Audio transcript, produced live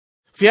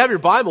If you have your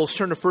Bibles,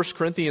 turn to 1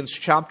 Corinthians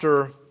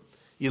chapter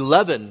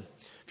 11.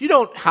 If you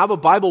don't have a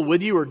Bible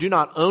with you or do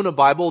not own a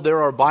Bible,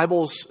 there are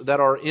Bibles that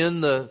are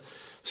in the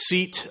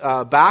seat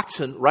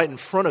backs and right in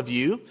front of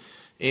you.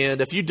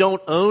 And if you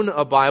don't own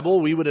a Bible,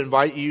 we would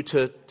invite you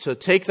to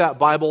take that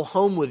Bible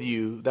home with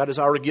you. That is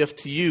our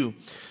gift to you.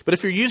 But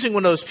if you're using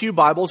one of those pew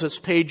Bibles, it's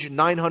page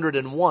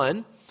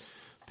 901.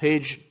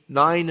 Page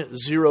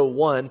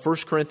 901, 1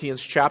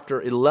 Corinthians chapter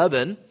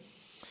 11.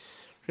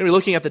 We're going to be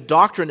looking at the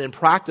doctrine and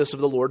practice of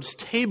the Lord's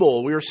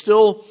table. We are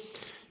still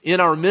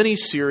in our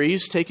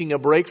mini-series, taking a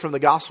break from the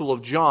Gospel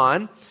of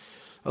John,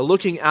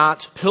 looking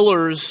at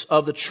pillars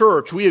of the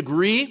church. We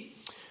agree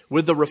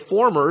with the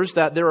reformers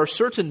that there are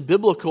certain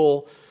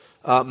biblical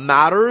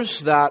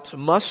matters that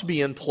must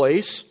be in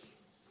place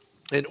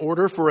in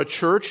order for a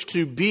church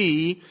to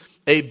be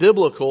a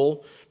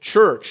biblical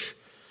church.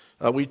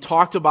 We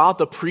talked about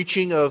the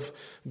preaching of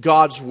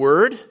God's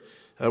Word.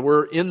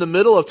 We're in the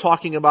middle of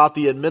talking about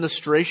the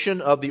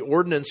administration of the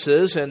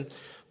ordinances, and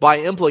by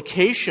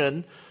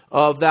implication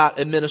of that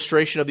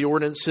administration of the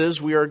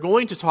ordinances, we are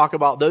going to talk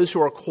about those who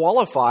are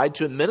qualified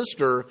to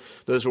administer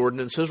those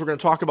ordinances. We're going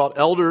to talk about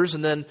elders,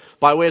 and then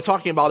by way of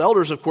talking about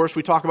elders, of course,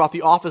 we talk about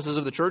the offices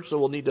of the church, so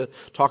we'll need to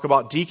talk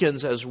about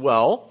deacons as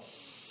well.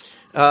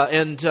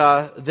 Then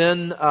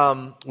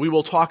we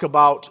will talk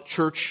about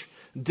church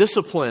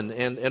discipline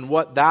and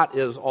what that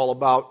is all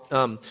about.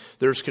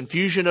 There's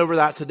confusion over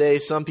that today.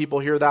 Some people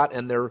hear that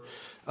and they're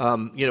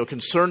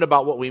concerned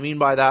about what we mean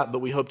by that, but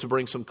we hope to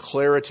bring some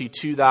clarity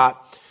to that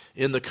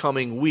in the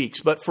coming weeks.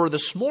 But for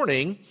this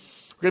morning,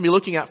 we're going to be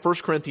looking at 1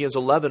 Corinthians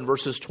 11,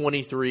 verses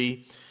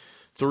 23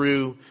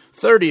 through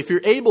 30. If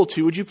you're able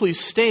to, would you please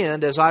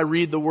stand as I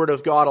read the Word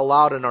of God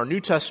aloud in our New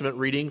Testament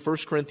reading, 1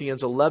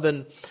 Corinthians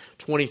 11,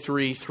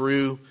 23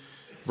 through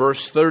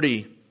verse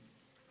 30.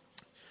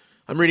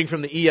 I'm reading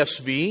from the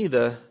ESV.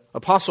 The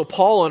Apostle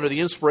Paul, under the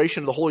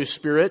inspiration of the Holy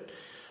Spirit,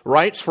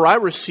 writes, "For I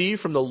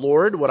received from the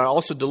Lord what I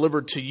also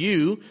delivered to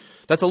you,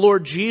 that the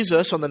Lord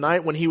Jesus, on the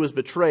night when he was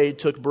betrayed,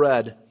 took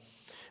bread.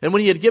 And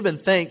when he had given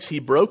thanks, he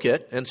broke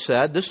it and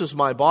said, 'This is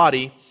my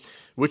body,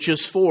 which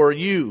is for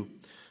you.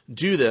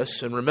 Do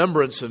this in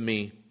remembrance of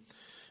me.'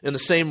 In the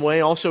same way,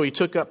 also he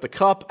took up the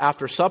cup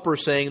after supper,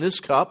 saying, 'This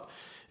cup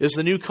is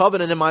the new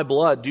covenant in my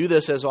blood. Do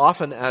this as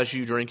often as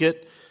you drink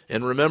it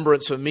in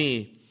remembrance of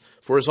me.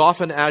 For as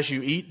often as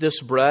you eat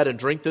this bread and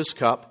drink this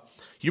cup,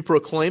 you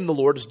proclaim the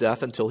Lord's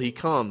death until he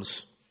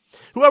comes.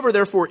 Whoever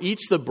therefore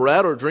eats the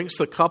bread or drinks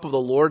the cup of the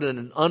Lord in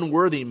an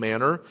unworthy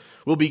manner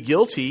will be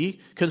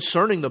guilty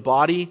concerning the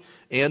body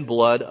and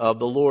blood of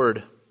the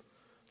Lord.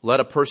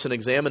 Let a person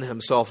examine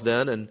himself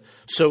then, and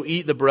so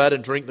eat the bread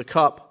and drink the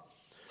cup.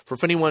 For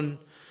if anyone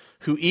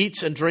who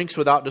eats and drinks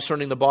without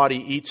discerning the body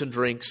eats and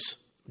drinks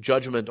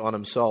judgment on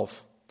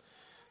himself.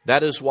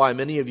 That is why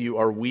many of you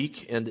are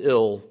weak and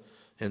ill,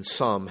 and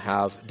some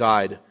have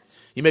died.'"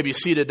 You may be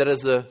seated. That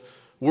is the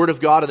Word of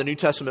God in the New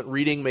Testament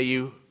reading.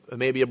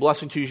 May be a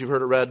blessing to you as you've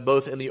heard it read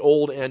both in the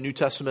Old and New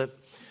Testament.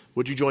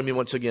 Would you join me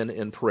once again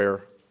in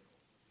prayer?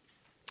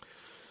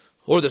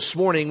 Lord, this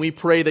morning we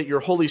pray that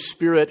your Holy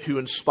Spirit, who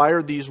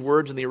inspired these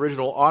words in the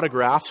original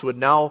autographs, would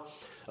now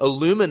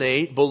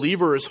illuminate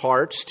believers'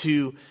 hearts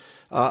to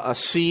a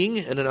seeing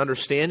and an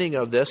understanding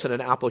of this and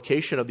an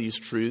application of these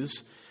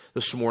truths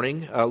this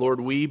morning.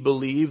 Lord, we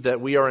believe that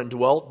we are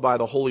indwelt by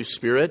the Holy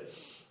Spirit,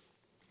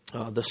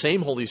 the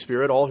same Holy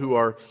Spirit, all who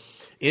are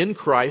in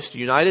Christ,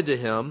 united to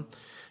him.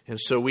 And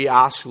so we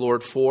ask,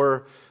 Lord,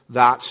 for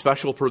that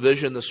special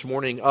provision this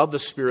morning of the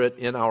Spirit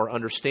in our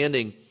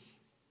understanding.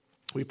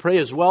 We pray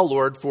as well,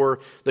 Lord, for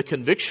the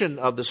conviction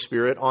of the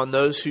Spirit on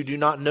those who do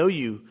not know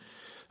you.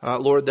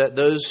 Lord, that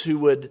those who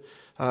would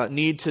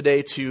need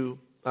today to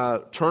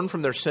turn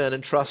from their sin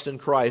and trust in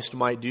Christ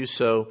might do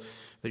so,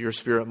 that your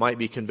Spirit might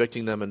be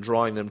convicting them and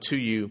drawing them to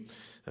you.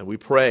 And we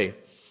pray.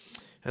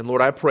 And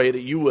Lord, I pray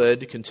that you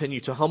would continue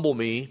to humble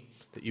me,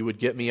 that you would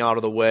get me out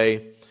of the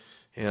way,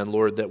 and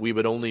Lord, that we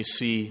would only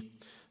see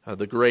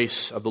the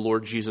grace of the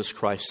Lord Jesus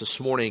Christ this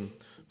morning.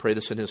 Pray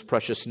this in his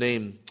precious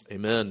name.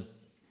 Amen.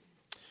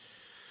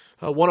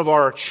 One of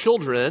our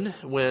children,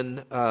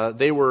 when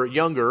they were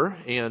younger,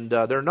 and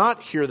they're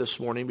not here this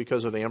morning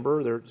because of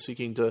Amber. They're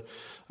seeking to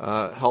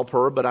help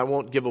her, but I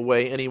won't give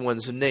away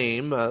anyone's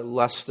name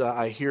lest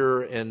I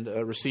hear and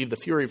receive the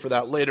fury for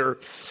that later.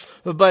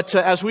 But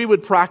as we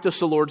would practice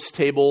the Lord's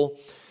table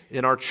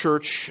in our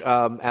church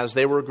as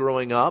they were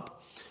growing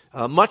up,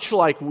 much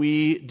like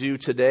we do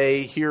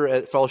today here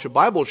at Fellowship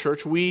Bible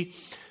Church, we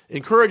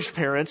encourage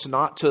parents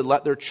not to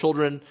let their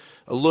children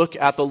look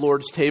at the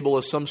Lord's table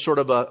as some sort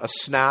of a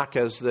snack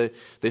as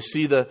they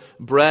see the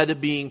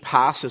bread being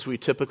passed, as we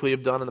typically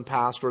have done in the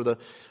past, or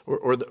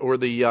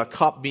the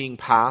cup being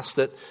passed,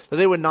 that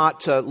they would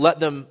not let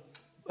them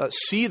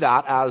see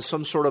that as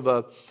some sort of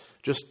a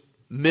just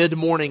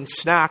mid-morning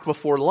snack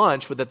before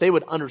lunch, but that they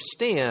would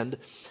understand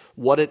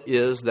what it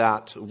is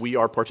that we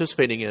are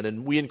participating in.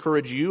 And we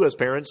encourage you as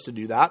parents to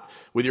do that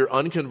with your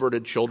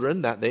unconverted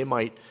children, that they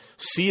might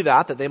see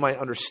that they might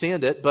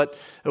understand it. But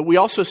we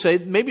also say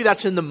maybe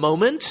that's in the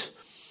moment,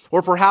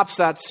 or perhaps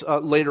that's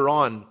later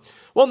on.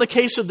 Well, in the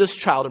case of this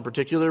child in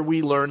particular,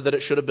 we learned that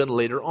it should have been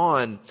later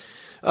on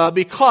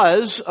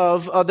because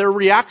of their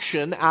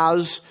reaction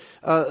as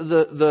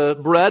the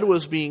bread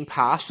was being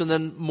passed, and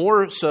then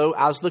more so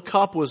as the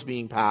cup was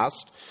being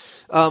passed,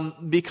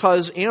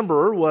 because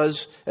Amber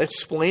was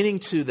explaining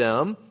to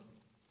them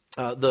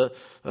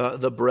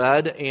the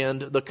bread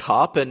and the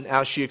cup, and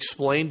as she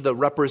explained the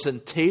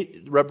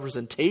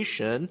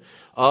representation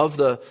of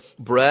the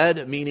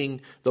bread,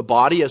 meaning the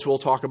body, as we'll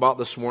talk about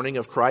this morning,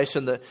 of Christ,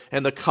 and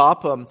the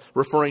cup,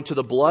 referring to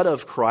the blood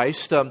of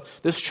Christ,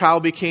 this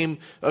child became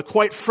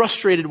quite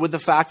frustrated with the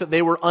fact that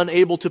they were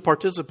unable to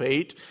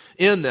participate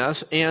in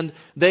this, and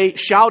they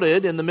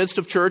shouted in the midst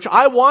of church,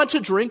 "I want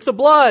to drink the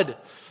blood!"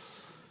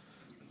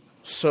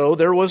 So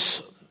there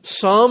was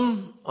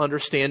some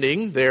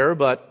understanding there,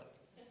 but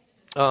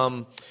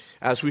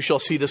as we shall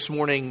see this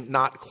morning,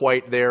 not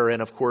quite there,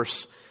 and of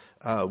course,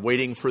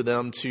 waiting for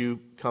them to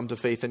come to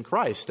faith in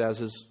Christ, as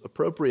is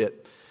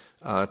appropriate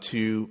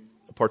to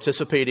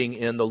participating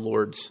in the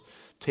Lord's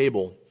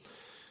table.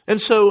 And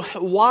so,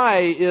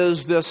 why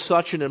is this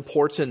such an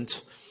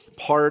important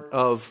part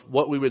of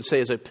what we would say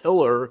is a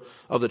pillar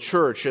of the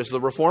church? As the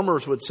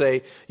Reformers would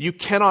say, you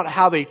cannot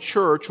have a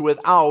church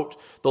without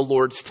the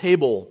Lord's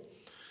table.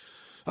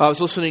 I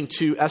was listening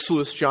to S.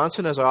 Lewis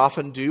Johnson, as I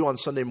often do on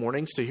Sunday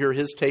mornings, to hear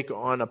his take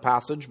on a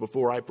passage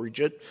before I preach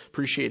it.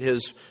 Appreciate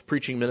his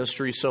preaching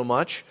ministry so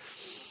much.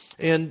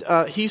 And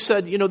he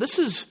said, this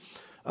is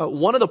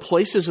one of the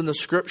places in the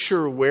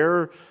Scripture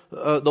where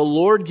the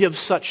Lord gives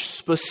such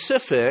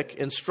specific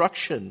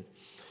instruction.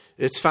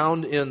 It's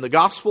found in the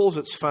Gospels,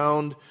 it's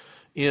found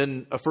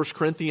in 1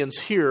 Corinthians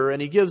here,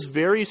 and he gives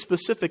very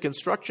specific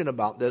instruction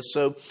about this.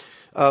 So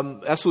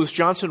S. Lewis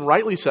Johnson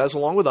rightly says,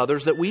 along with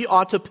others, that we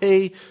ought to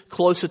pay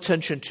close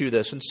attention to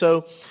this. And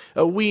so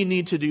we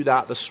need to do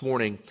that this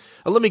morning.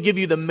 Let me give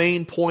you the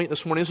main point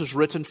this morning. This is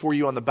written for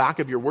you on the back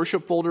of your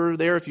worship folder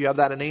there, if you have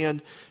that in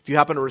hand. If you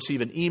happen to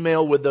receive an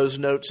email with those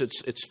notes,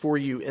 it's for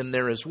you in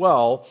there as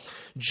well.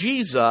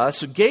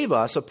 Jesus gave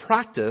us a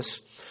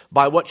practice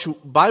by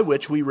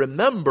which we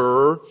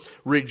remember,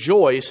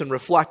 rejoice, and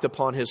reflect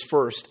upon His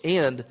first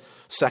and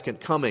second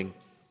coming.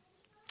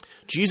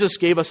 Jesus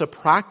gave us a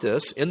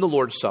practice in the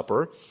Lord's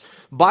Supper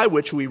by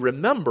which we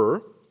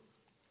remember,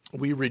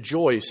 we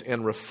rejoice,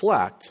 and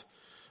reflect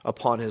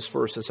upon His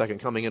first and second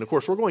coming. And of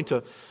course, we're going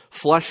to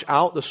flesh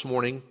out this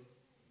morning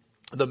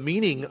the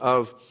meaning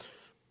of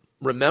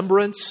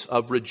remembrance,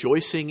 of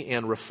rejoicing,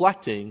 and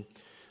reflecting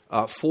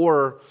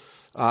for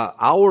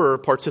our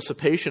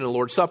participation in the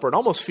Lord's Supper. It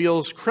almost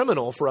feels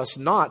criminal for us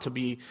not to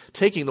be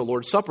taking the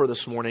Lord's Supper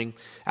this morning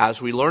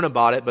as we learn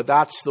about it, but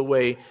that's the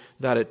way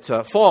that it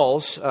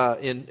falls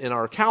in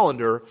our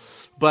calendar.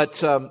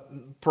 But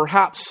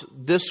perhaps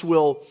this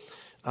will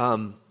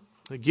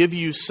give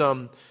you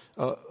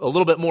a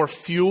little bit more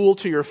fuel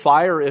to your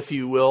fire, if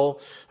you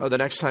will, the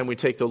next time we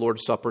take the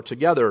Lord's Supper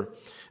together.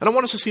 And I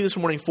want us to see this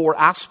morning 4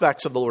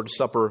 aspects of the Lord's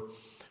Supper.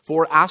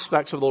 4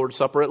 aspects of the Lord's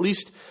Supper, at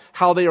least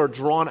how they are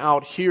drawn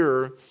out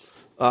here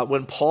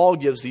when Paul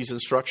gives these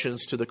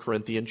instructions to the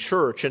Corinthian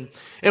church.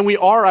 And we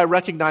are, I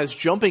recognize,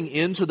 jumping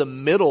into the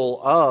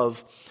middle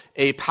of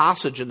a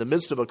passage in the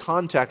midst of a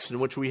context in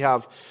which we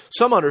have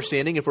some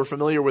understanding, if we're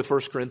familiar with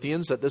 1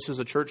 Corinthians, that this is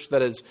a church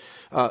that has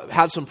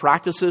had some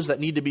practices that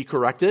need to be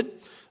corrected.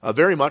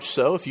 Very much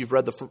so, if you've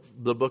read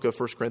the book of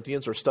 1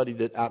 Corinthians or studied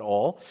it at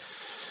all.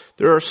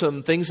 There are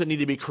some things that need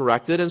to be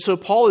corrected. And so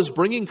Paul is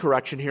bringing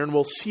correction here, and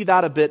we'll see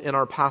that a bit in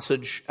our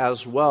passage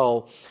as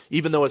well,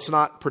 even though it's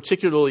not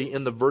particularly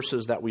in the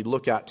verses that we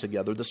look at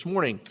together this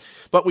morning.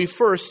 But we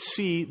first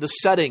see the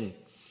setting.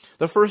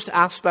 The first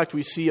aspect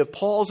we see of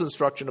Paul's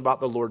instruction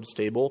about the Lord's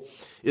table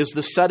is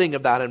the setting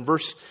of that in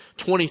verse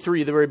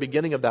 23, the very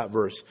beginning of that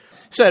verse. It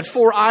said,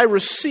 "For I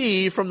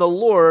received from the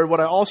Lord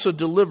what I also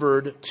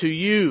delivered to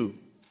you."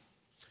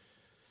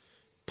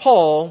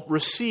 Paul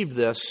received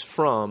this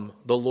from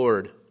the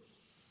Lord.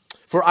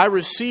 "For I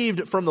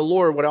received from the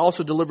Lord what I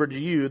also delivered to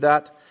you,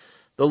 that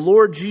the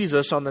Lord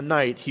Jesus, on the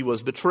night He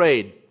was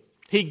betrayed."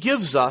 He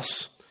gives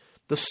us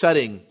the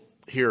setting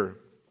here.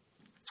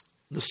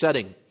 The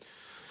setting.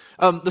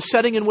 The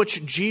setting in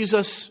which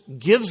Jesus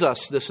gives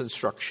us this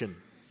instruction.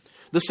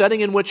 The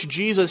setting in which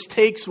Jesus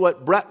takes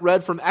what Brett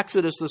read from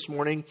Exodus this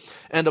morning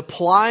and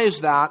applies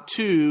that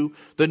to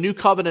the new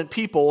covenant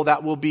people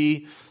that will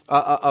be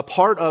a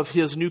part of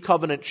His new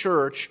covenant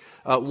church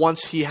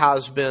once He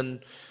has been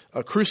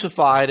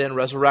crucified and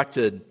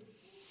resurrected.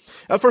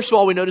 First of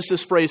all, we notice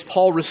this phrase,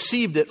 Paul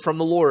received it from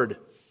the Lord.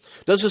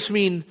 Does this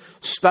mean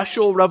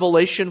special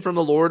revelation from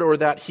the Lord, or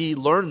that he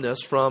learned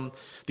this from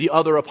the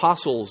other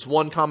apostles?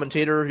 One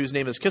commentator, whose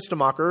name is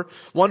Kistemacher,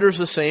 wonders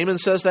the same and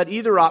says that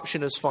either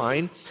option is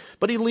fine,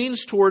 but he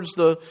leans towards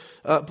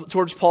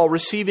Paul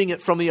receiving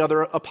it from the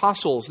other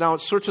apostles. Now,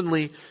 it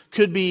certainly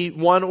could be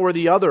one or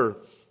the other.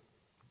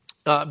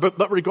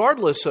 But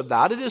regardless of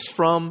that, it is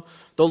from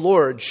the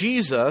Lord.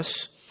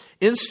 Jesus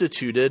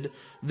instituted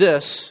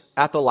this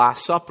at the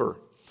Last Supper.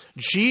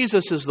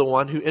 Jesus is the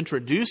one who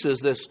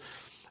introduces this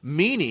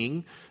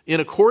meaning in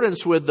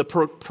accordance with the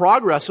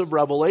progressive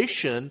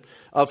revelation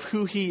of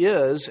who he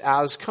is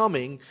as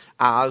coming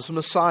as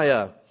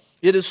Messiah.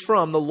 It is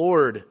from the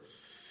Lord.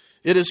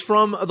 It is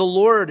from the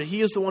Lord.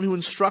 He is the one who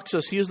instructs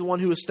us. He is the one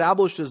who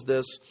establishes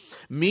this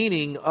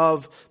meaning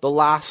of the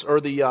last or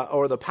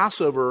the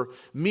Passover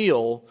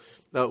meal,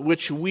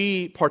 which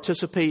we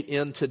participate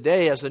in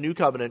today as the New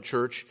Covenant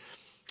Church,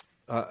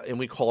 and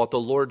we call it the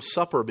Lord's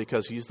Supper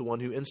because he's the one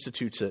who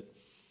institutes it.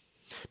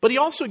 But he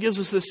also gives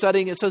us this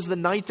setting. It says the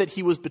night that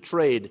he was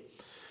betrayed.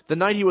 The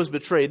night he was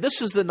betrayed.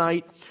 This is the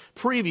night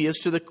previous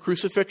to the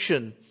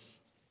crucifixion.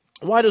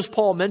 Why does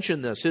Paul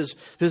mention this,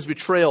 his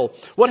betrayal?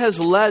 What has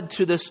led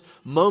to this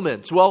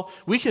moment? Well,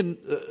 we can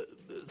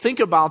think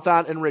about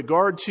that in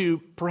regard to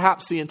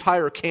perhaps the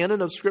entire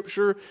canon of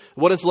Scripture.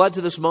 What has led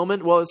to this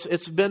moment? Well,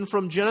 it's been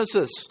from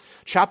Genesis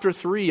chapter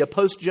 3, a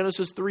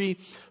post-Genesis 3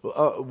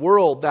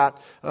 world that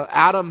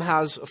Adam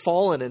has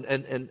fallen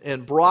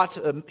and brought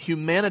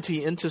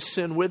humanity into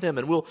sin with him.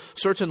 And we'll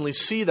certainly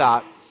see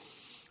that.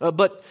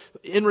 But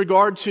in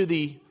regard to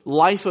the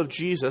life of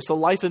Jesus, the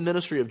life and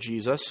ministry of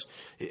Jesus,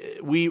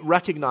 we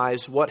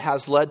recognize what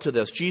has led to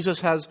this. Jesus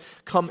has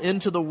come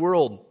into the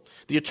world.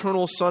 The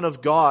eternal Son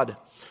of God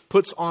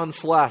puts on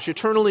flesh.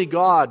 Eternally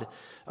God,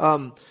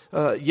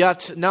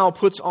 yet now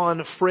puts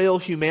on frail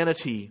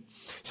humanity.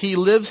 He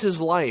lives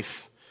his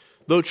life,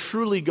 though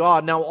truly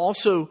God, now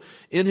also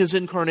in his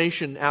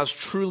incarnation as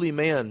truly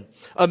man.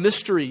 A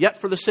mystery, yet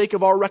for the sake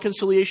of our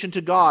reconciliation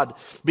to God,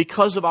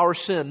 because of our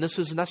sin, this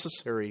is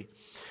necessary.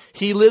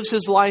 He lives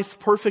his life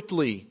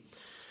perfectly.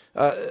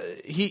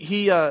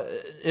 He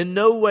in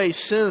no way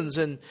sins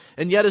and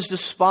yet is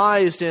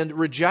despised and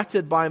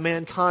rejected by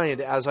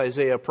mankind, as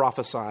Isaiah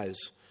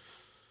prophesies.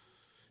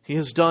 He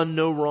has done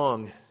no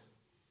wrong,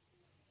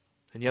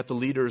 and yet the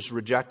leaders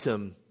reject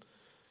him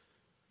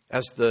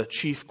as the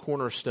chief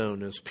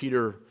cornerstone, as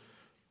Peter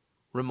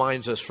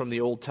reminds us from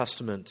the Old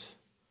Testament.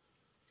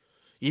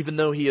 Even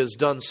though he has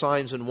done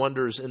signs and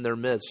wonders in their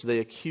midst, they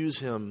accuse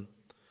him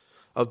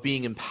of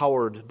being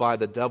empowered by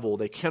the devil.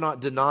 They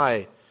cannot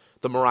deny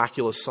the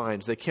miraculous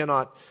signs. They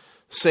cannot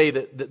say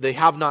that they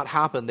have not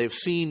happened. They've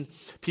seen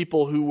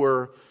people who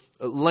were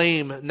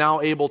lame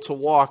now able to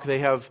walk. They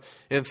have,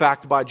 in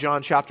fact, by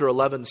John chapter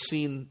 11,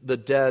 seen the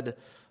dead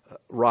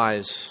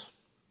rise.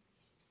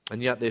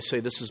 And yet they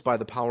say this is by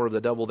the power of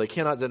the devil. They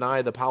cannot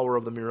deny the power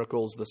of the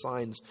miracles, the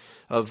signs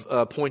of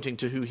pointing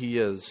to who he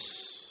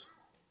is.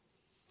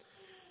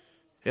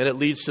 And it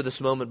leads to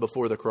this moment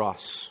before the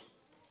cross.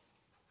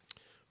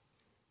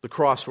 The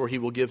cross where he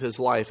will give his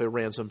life a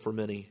ransom for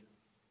many.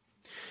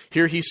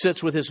 Here he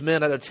sits with his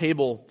men at a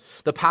table,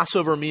 the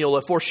Passover meal,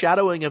 a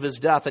foreshadowing of his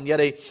death, and yet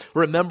a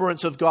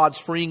remembrance of God's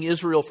freeing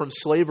Israel from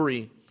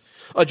slavery.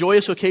 A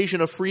joyous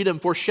occasion of freedom,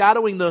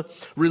 foreshadowing the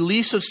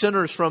release of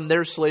sinners from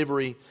their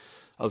slavery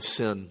of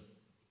sin.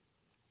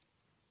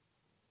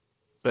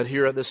 But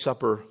here at this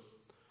supper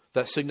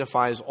that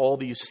signifies all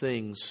these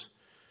things,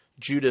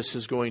 Judas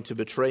is going to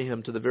betray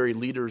him to the very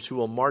leaders who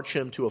will march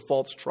him to a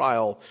false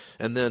trial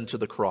and then to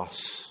the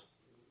cross.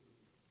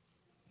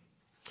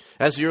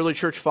 As the early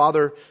church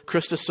father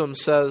Chrysostom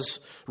says,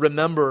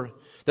 remember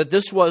that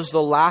this was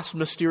the last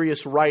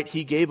mysterious rite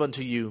he gave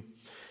unto you.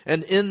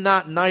 And in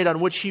that night on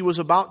which he was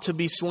about to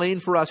be slain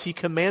for us, he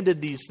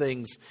commanded these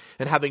things.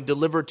 And having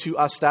delivered to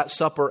us that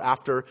supper,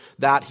 after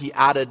that he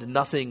added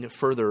nothing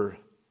further.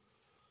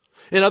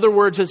 In other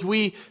words, as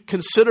we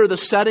consider the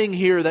setting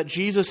here that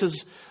Jesus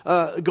is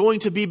going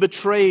to be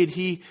betrayed,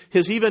 he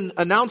has even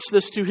announced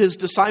this to his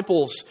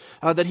disciples,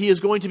 that he is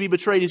going to be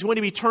betrayed. He's going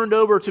to be turned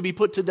over to be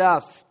put to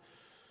death.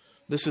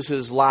 This is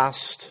his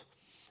last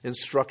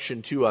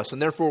instruction to us,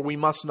 and therefore we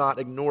must not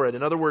ignore it.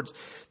 In other words,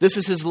 this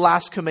is his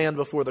last command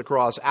before the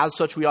cross. As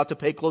such, we ought to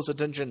pay close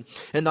attention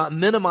and not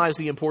minimize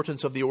the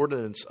importance of the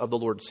ordinance of the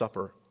Lord's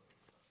Supper.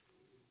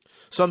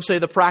 Some say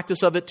the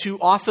practice of it too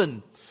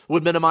often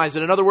would minimize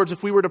it. In other words,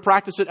 if we were to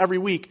practice it every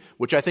week,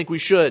 which I think we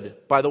should,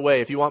 by the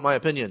way, if you want my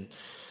opinion,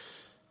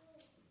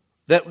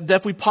 that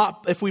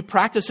if we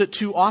practice it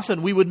too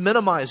often, we would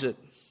minimize it.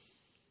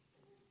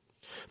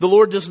 The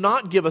Lord does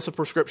not give us a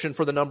prescription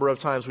for the number of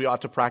times we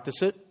ought to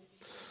practice it,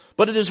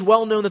 but it is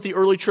well known that the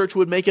early church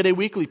would make it a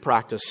weekly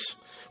practice.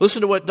 Listen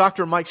to what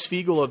Dr. Mike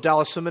Spiegel of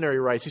Dallas Seminary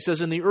writes. He says,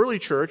 in the early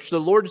church,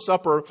 the Lord's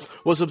Supper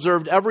was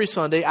observed every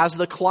Sunday as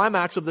the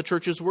climax of the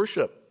church's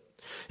worship.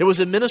 It was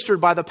administered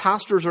by the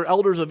pastors or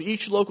elders of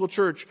each local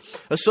church,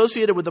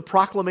 associated with the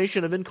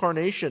proclamation of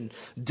incarnation,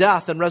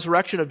 death, and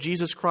resurrection of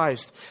Jesus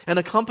Christ, and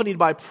accompanied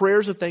by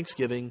prayers of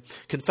thanksgiving,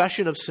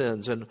 confession of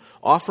sins, and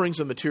offerings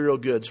of material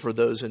goods for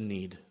those in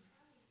need.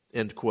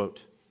 End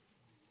quote.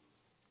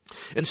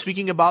 And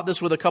speaking about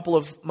this with a couple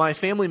of my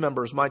family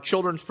members, my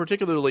children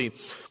particularly,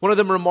 one of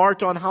them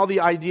remarked on how the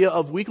idea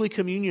of weekly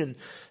communion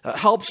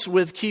helps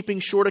with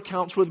keeping short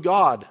accounts with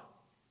God.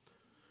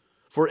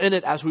 For in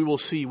it, as we will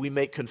see, we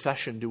make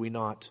confession, do we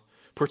not?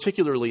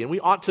 Particularly, and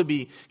we ought to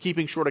be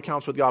keeping short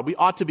accounts with God. We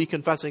ought to be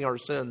confessing our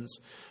sins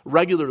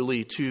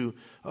regularly to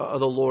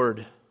the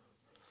Lord.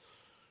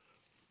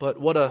 But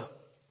what a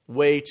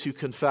way to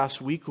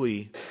confess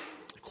weekly,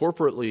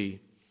 corporately,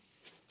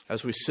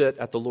 as we sit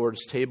at the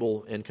Lord's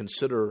table and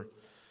consider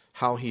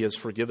how He has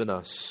forgiven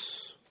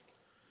us.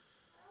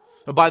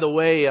 By the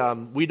way,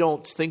 we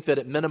don't think that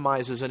it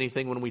minimizes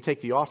anything when we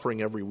take the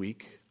offering every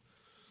week.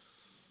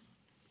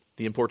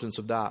 The importance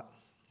of that.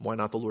 Why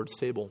not the Lord's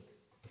table?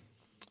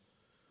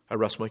 I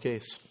rest my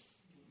case.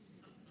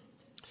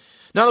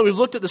 Now that we've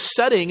looked at the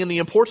setting and the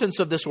importance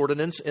of this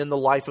ordinance in the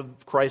life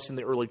of Christ in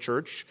the early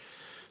church,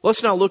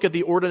 let's now look at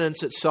the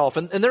ordinance itself.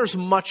 And there's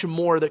much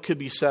more that could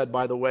be said,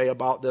 by the way,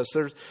 about this.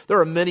 There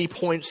are many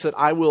points that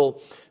I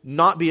will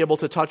not be able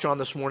to touch on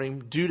this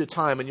morning due to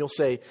time. And you'll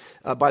say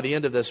by the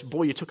end of this,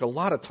 boy, you took a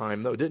lot of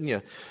time, though, didn't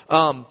you?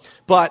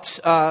 But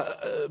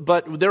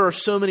there are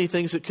so many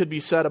things that could be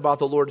said about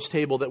the Lord's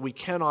table that we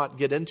cannot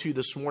get into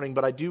this morning.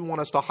 But I do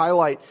want us to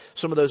highlight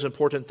some of those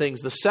important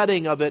things. The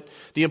setting of it,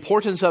 the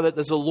importance of it,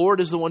 as the Lord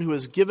is the one who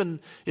has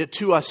given it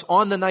to us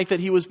on the night that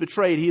He was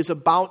betrayed. He is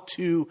about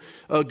to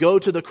go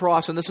to the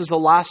cross, and this is the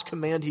last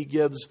command He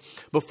gives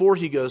before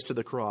He goes to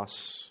the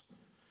cross.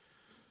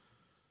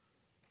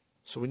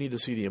 So we need to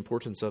see the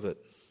importance of it.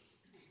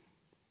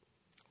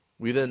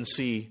 We then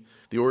see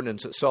the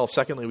ordinance itself.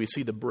 Secondly, we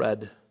see the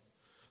bread.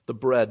 The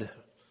bread.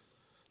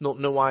 Don't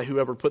know why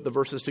whoever put the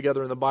verses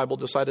together in the Bible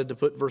decided to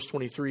put verse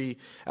 23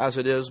 as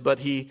it is, but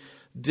He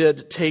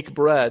did take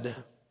bread,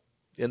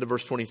 into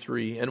verse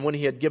 23. And when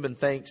He had given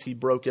thanks, He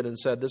broke it and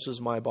said, "This is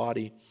my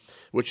body,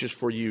 which is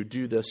for you.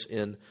 Do this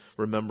in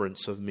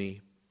remembrance of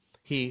me."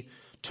 He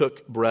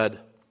took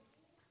bread.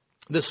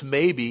 This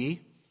may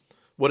be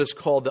what is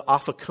called the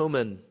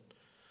afikomen,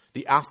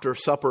 the after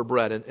supper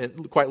bread,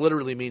 and quite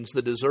literally means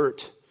the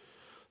dessert.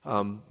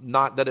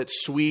 Not that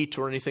it's sweet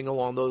or anything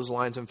along those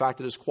lines. In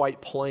fact, it is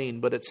quite plain,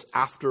 but it's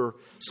after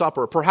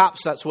supper.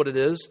 Perhaps that's what it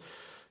is.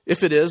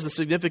 If it is, the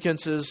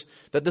significance is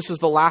that this is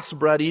the last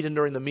bread eaten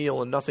during the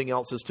meal and nothing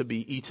else is to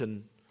be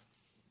eaten.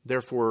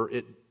 Therefore,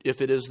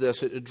 if it is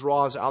this, it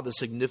draws out the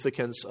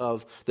significance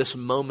of this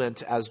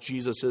moment as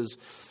Jesus is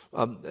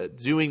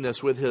doing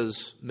this with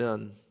His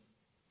men.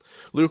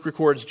 Luke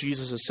records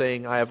Jesus as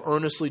saying, "I have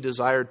earnestly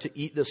desired to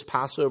eat this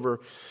Passover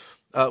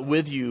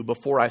with you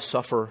before I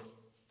suffer.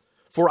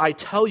 For I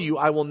tell you,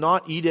 I will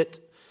not eat it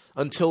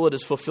until it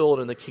is fulfilled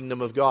in the kingdom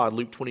of God."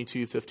 Luke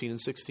 22:15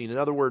 and 16. In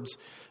other words,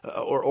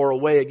 or a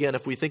way again,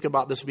 if we think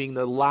about this being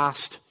the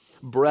last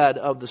bread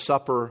of the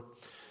supper,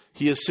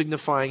 He is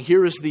signifying,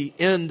 here is the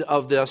end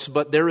of this,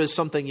 but there is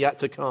something yet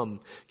to come.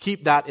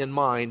 Keep that in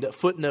mind.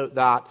 Footnote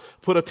that.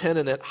 Put a pin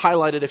in it.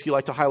 Highlight it if you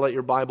like to highlight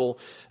your Bible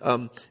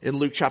in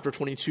Luke chapter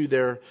 22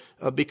 there.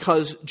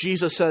 Because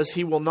Jesus says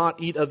He will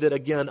not eat of it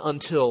again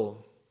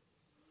until.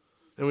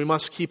 And we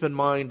must keep in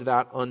mind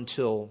that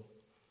until.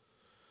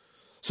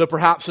 So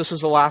perhaps this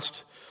is the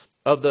last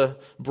of the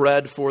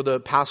bread for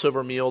the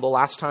Passover meal, the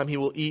last time He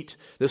will eat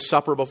this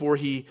supper before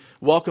He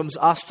welcomes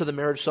us to the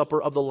marriage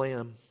supper of the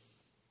Lamb.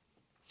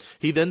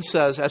 He then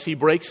says, as He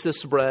breaks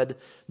this bread,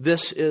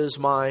 "This is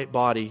my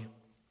body."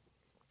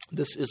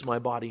 This is my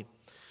body.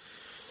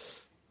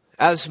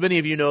 As many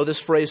of you know,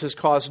 this phrase has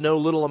caused no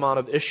little amount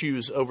of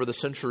issues over the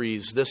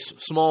centuries. This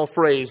small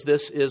phrase,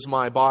 "This is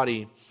my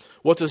body."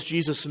 What does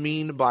Jesus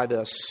mean by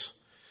this?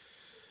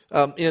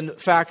 In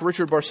fact,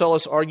 Richard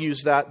Barcellos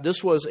argues that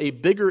this was a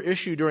bigger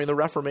issue during the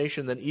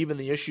Reformation than even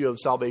the issue of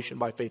salvation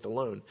by faith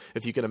alone,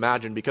 if you can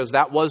imagine, because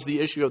that was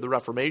the issue of the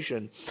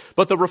Reformation.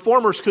 But the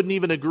Reformers couldn't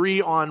even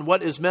agree on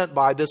what is meant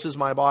by "this is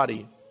my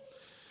body."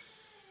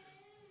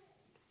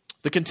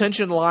 The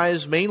contention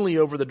lies mainly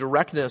over the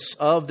directness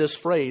of this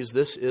phrase,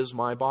 "This is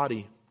my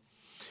body."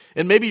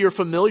 And maybe you're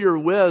familiar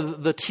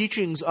with the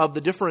teachings of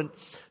the different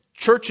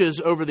churches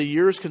over the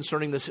years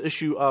concerning this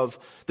issue of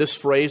this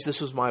phrase,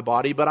 "This is my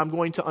body," but I'm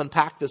going to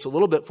unpack this a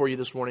little bit for you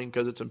this morning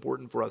because it's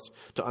important for us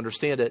to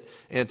understand it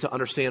and to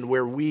understand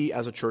where we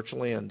as a church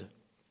land.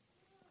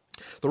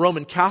 The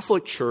Roman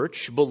Catholic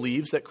Church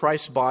believes that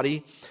Christ's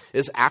body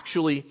is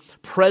actually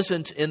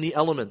present in the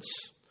elements.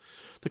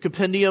 The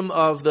compendium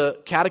of the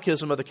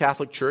Catechism of the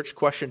Catholic Church,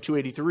 question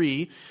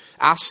 283,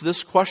 asks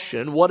this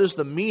question: what is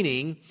the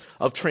meaning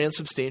of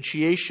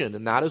transubstantiation?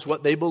 And that is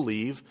what they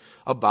believe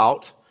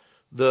about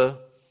the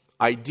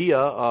idea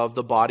of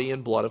the body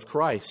and blood of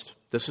Christ.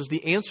 This is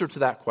the answer to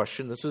that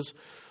question. This is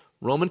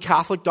Roman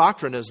Catholic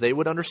doctrine as they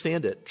would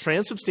understand it.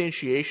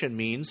 Transubstantiation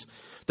means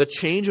the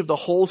change of the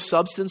whole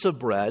substance of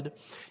bread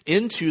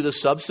into the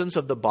substance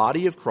of the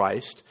body of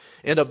Christ,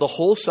 and of the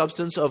whole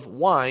substance of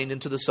wine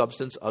into the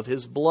substance of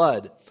His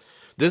blood.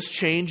 This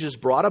change is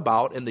brought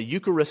about in the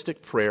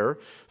Eucharistic prayer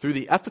through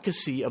the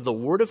efficacy of the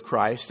Word of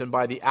Christ and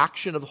by the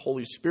action of the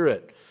Holy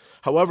Spirit.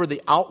 However,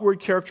 the outward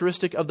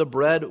characteristic of the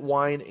bread,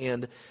 wine,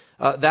 and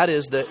that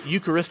is the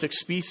Eucharistic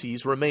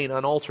species remain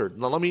unaltered.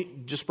 Now let me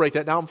just break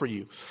that down for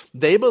you.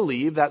 They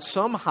believe that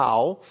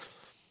somehow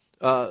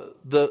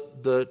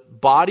the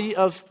body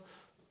of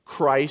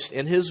Christ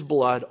and His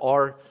blood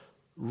are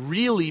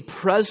really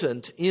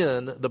present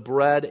in the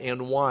bread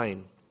and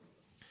wine.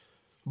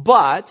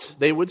 But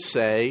they would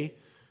say,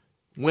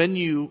 when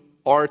you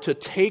are to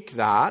take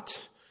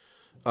that,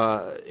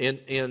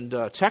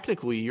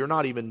 technically, you're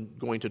not even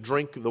going to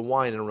drink the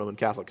wine in a Roman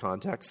Catholic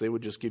context. They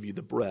would just give you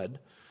the bread.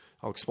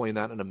 I'll explain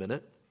that in a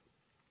minute.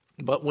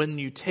 But when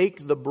you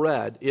take the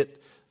bread,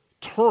 it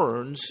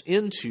turns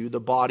into the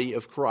body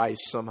of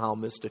Christ somehow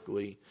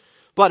mystically.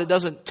 But it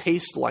doesn't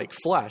taste like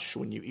flesh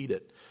when you eat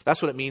it.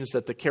 That's what it means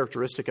that the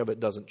characteristic of it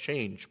doesn't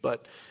change.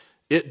 But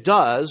it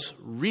does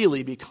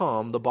really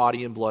become the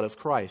body and blood of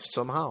Christ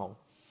somehow.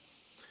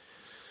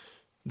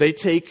 They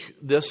take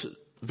this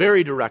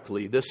very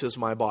directly. This is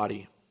my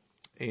body.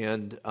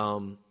 And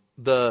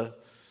the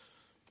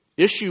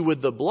issue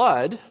with the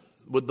blood,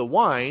 with the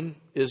wine,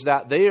 is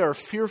that they are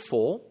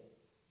fearful.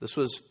 This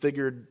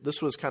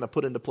was kind of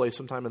put into place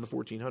sometime in the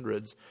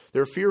 1400s.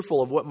 They're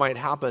fearful of what might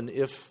happen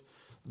if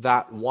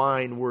that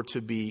wine were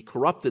to be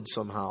corrupted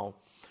somehow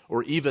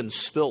or even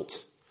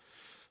spilt.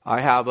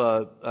 I have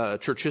a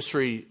church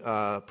history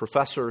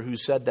professor who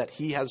said that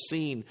he has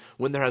seen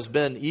when there has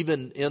been,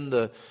 even in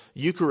the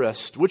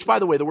Eucharist, which, by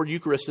the way, the word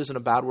Eucharist isn't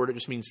a bad word, it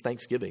just means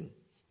thanksgiving.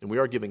 And we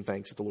are giving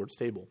thanks at the Lord's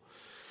table.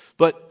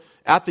 But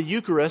at the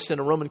Eucharist, in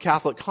a Roman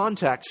Catholic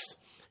context,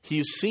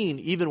 he's seen,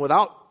 even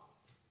without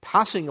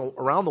passing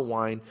around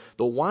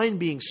the wine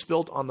being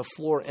spilt on the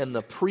floor and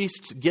the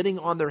priests getting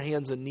on their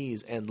hands and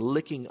knees and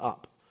licking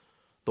up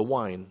the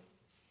wine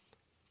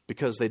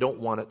because they don't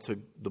want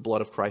the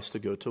blood of Christ to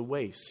go to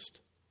waste.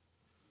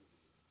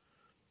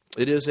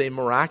 It is a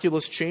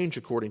miraculous change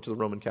according to the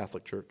Roman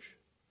Catholic Church.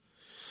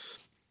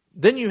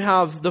 Then you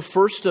have the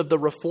first of the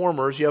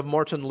reformers, you have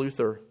Martin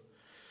Luther.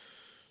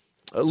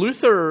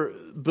 Luther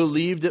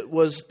believed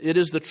it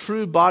is the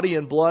true body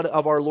and blood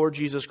of our Lord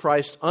Jesus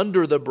Christ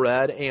under the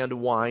bread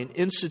and wine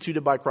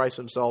instituted by Christ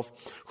himself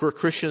for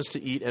Christians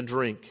to eat and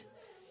drink.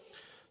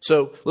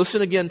 So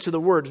listen again to the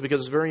words because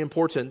it's very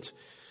important.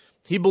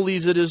 He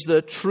believes it is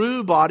the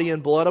true body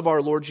and blood of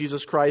our Lord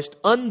Jesus Christ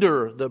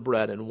under the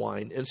bread and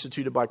wine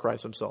instituted by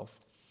Christ himself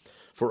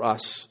for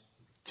us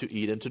to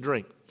eat and to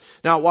drink.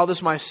 Now, while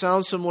this might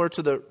sound similar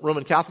to the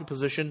Roman Catholic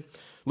position,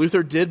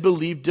 Luther did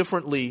believe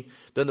differently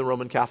than the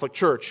Roman Catholic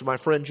Church. My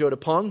friend Joe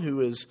DePung,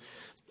 who is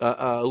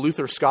a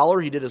Luther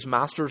scholar, he did his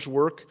master's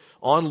work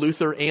on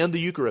Luther and the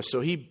Eucharist.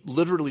 So he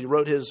literally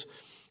wrote his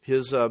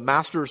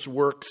master's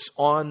works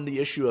on the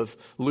issue of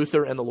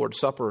Luther and the Lord's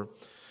Supper.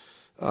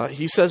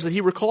 He says that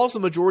he recalls the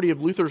majority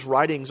of Luther's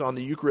writings on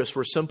the Eucharist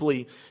were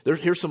simply,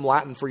 here's some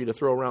Latin for you to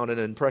throw around and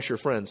impress your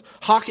friends.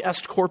 Hoc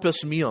est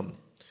corpus meum.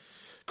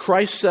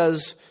 Christ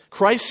says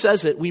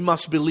it, we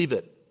must believe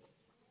it.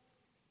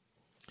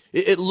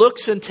 It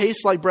looks and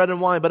tastes like bread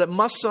and wine, but it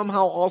must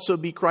somehow also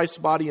be Christ's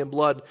body and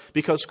blood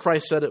because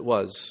Christ said it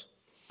was.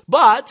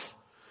 But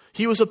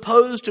he was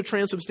opposed to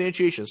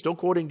transubstantiation. Still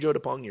quoting Joe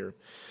DePung here.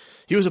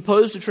 He was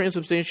opposed to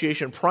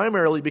transubstantiation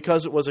primarily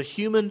because it was a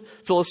human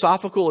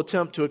philosophical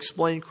attempt to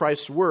explain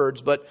Christ's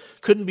words, but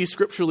couldn't be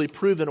scripturally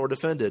proven or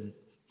defended.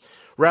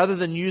 Rather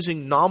than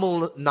using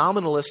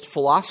nominalist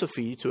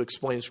philosophy to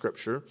explain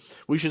Scripture,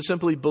 we should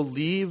simply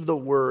believe the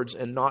words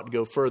and not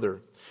go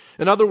further.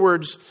 In other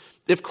words,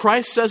 if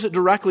Christ says it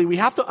directly, we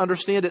have to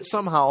understand it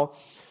somehow,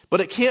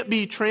 but it can't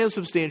be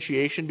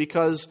transubstantiation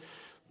because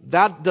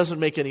that doesn't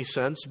make any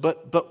sense.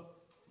 But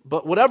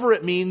whatever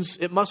it means,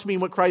 it must mean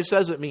what Christ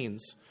says it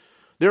means.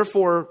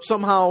 Therefore,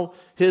 somehow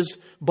his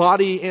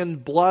body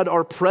and blood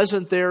are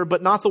present there,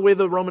 but not the way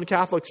the Roman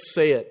Catholics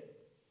say it.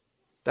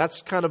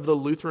 That's kind of the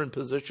Lutheran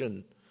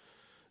position.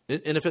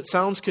 And if it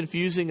sounds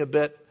confusing a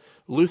bit,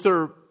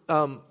 Luther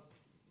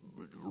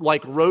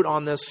wrote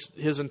on this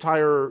his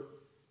entire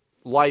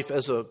life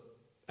as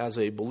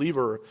a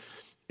believer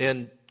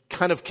and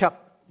kind of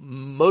kept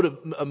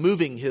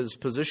moving his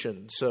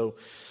position. So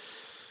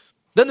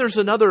then there's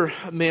another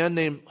man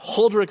named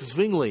Huldrych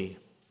Zwingli.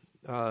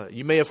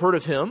 You may have heard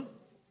of him.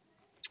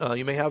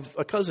 You may have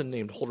a cousin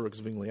named Huldrych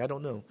Zwingli. I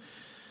don't know.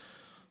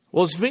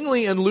 Well,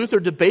 Zwingli and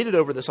Luther debated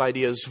over this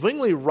idea.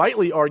 Zwingli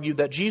rightly argued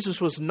that Jesus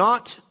was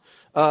not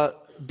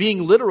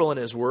being literal in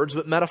his words,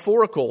 but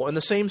metaphorical in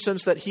the same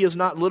sense that he is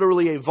not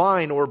literally a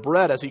vine or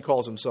bread, as he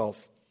calls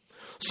himself.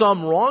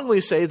 Some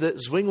wrongly say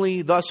that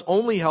Zwingli thus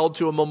only held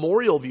to a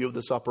memorial view of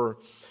the supper,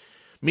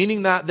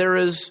 meaning that there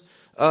is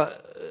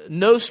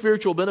no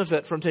spiritual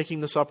benefit from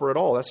taking the supper at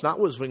all. That's not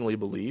what Zwingli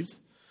believed.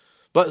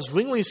 But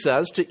Zwingli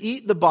says to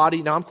eat the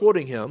body, now I'm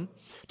quoting him,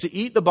 to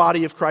eat the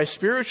body of Christ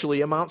spiritually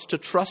amounts to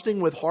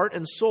trusting with heart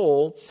and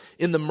soul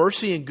in the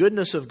mercy and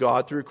goodness of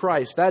God through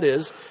Christ. That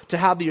is, to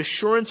have the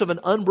assurance of an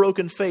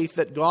unbroken faith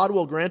that God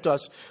will grant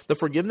us the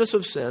forgiveness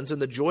of sins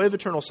and the joy of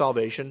eternal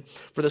salvation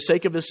for the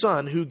sake of His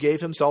Son who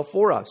gave Himself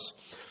for us.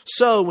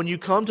 So, when you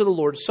come to the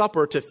Lord's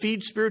Supper to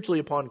feed spiritually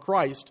upon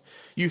Christ,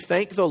 you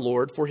thank the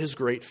Lord for His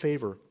great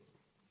favor,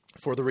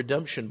 for the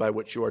redemption by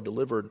which you are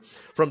delivered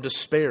from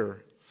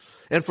despair,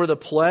 and for the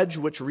pledge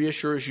which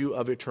reassures you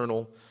of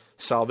eternal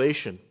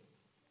salvation.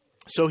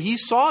 So he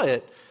saw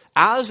it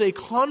as a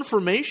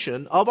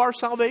confirmation of our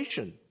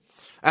salvation.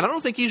 And I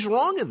don't think he's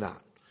wrong in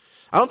that.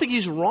 I don't think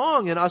he's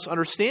wrong in us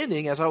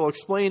understanding, as I will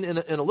explain in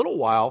a little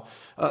while,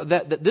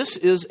 that this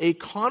is a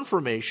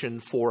confirmation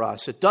for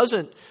us. It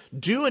doesn't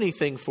do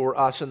anything for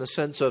us in the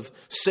sense of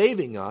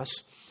saving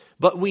us,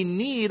 but we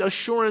need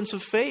assurance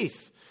of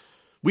faith.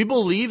 We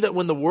believe that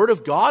when the Word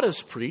of God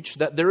is preached,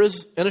 that there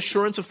is an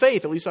assurance of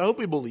faith. At least I hope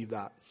we believe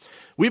that.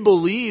 We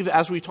believe,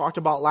 as we talked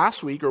about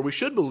last week, or we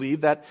should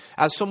believe, that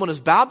as someone is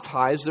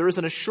baptized, there is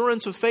an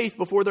assurance of faith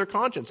before their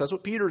conscience. That's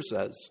what Peter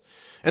says.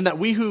 And that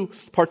we who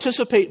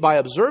participate by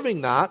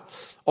observing that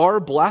are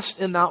blessed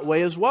in that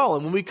way as well.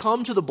 And when we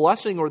come to the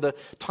blessing or the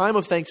time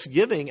of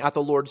thanksgiving at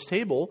the Lord's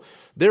table,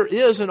 there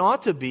is and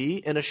ought to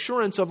be an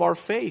assurance of our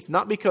faith,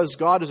 not because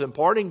God is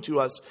imparting to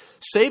us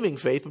saving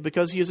faith, but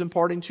because He is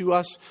imparting to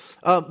us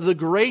the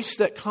grace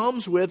that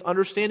comes with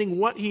understanding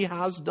what He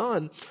has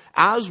done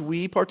as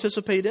we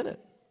participate in it.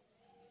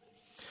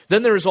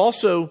 Then there is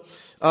also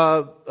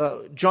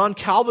John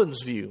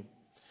Calvin's view.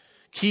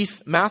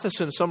 Keith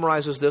Matheson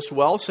summarizes this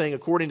well, saying,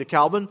 according to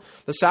Calvin,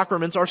 the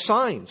sacraments are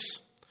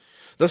signs.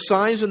 The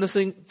signs and the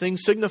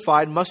things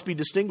signified must be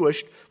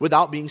distinguished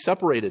without being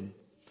separated.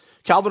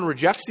 Calvin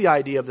rejects the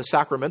idea of the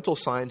sacramental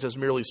signs as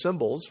merely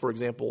symbols, for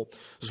example,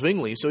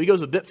 Zwingli, so he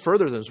goes a bit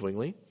further than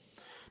Zwingli.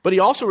 But he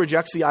also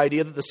rejects the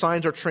idea that the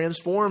signs are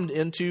transformed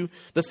into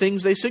the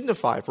things they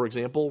signify, for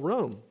example,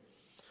 Rome.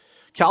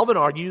 Calvin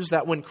argues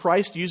that when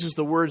Christ uses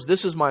the words,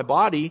 "This is my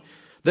body,"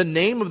 the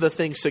name of the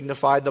thing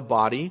signified, the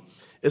body,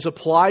 is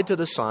applied to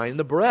the sign,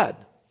 the bread.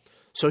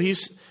 So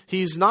he's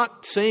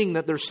not saying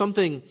that there's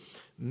something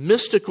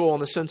mystical in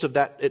the sense of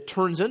that it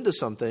turns into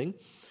something,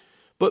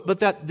 but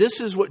that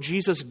this is what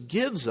Jesus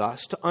gives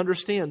us to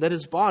understand that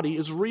His body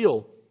is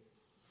real,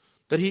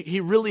 that He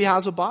really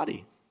has a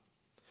body.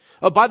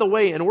 By the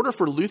way, in order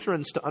for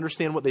Lutherans to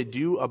understand what they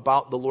do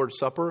about the Lord's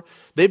Supper,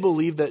 they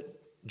believe that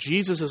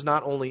Jesus is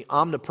not only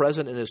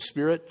omnipresent in His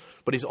spirit,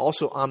 but He's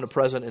also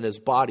omnipresent in His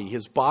body.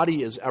 His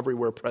body is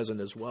everywhere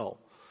present as well.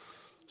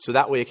 So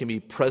that way it can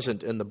be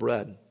present in the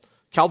bread.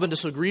 Calvin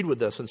disagreed with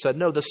this and said,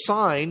 no, the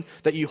sign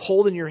that you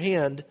hold in your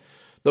hand,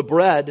 the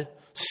bread,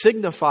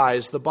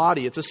 signifies the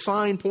body. It's a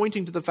sign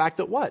pointing to the fact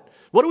that what?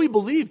 What do we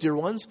believe, dear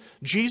ones?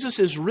 Jesus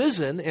is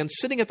risen and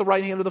sitting at the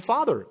right hand of the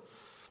Father.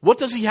 What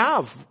does He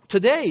have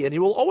today? And He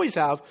will always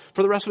have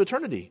for the rest of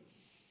eternity.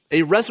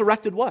 A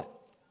resurrected what?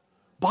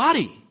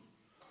 Body.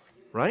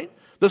 Right?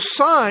 The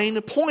sign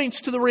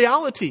points to the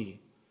reality.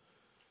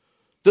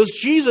 Does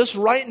Jesus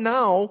right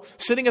now,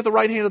 sitting at the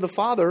right hand of the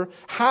Father,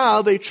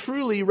 have a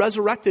truly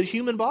resurrected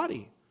human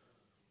body?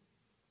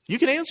 You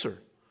can answer.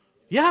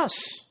 Yes.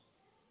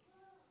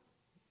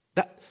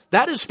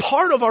 That is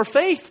part of our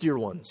faith, dear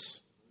ones.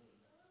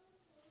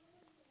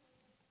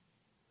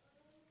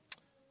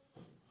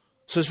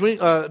 So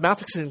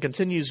Matheson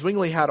continues,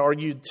 Zwingli had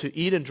argued to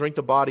eat and drink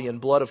the body and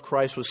blood of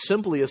Christ was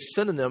simply a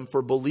synonym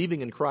for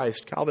believing in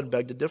Christ. Calvin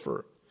begged to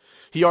differ.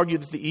 He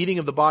argued that the eating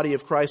of the body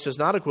of Christ is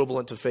not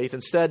equivalent to faith.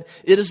 Instead,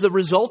 it is the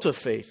result of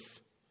faith.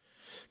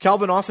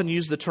 Calvin often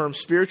used the term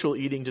spiritual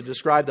eating to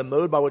describe the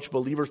mode by which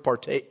believers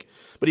partake,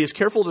 but he is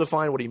careful to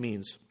define what he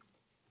means.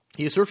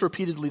 He asserts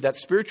repeatedly that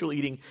spiritual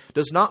eating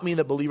does not mean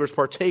that believers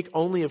partake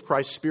only of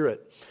Christ's Spirit.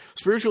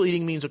 Spiritual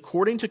eating means,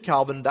 according to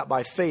Calvin, that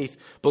by faith,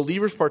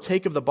 believers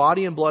partake of the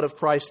body and blood of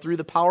Christ through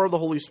the power of the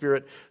Holy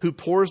Spirit who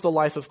pours the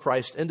life of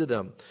Christ into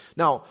them.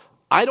 Now,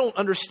 I don't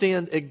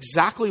understand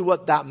exactly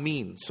what that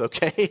means,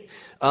 okay?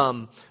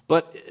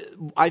 But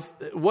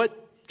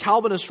what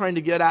Calvin is trying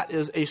to get at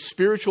is a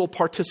spiritual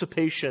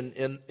participation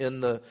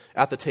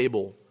at the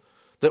table.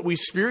 That we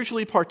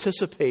spiritually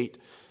participate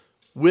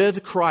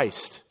with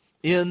Christ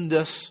in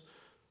this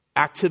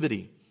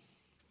activity.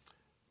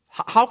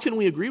 How can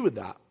we agree with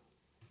that?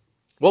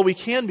 Well, we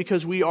can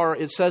because we are,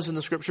 it says in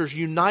the Scriptures,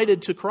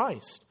 united to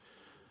Christ.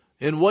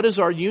 And what is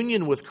our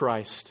union with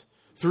Christ?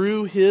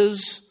 Through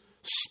His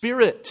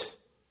Spirit.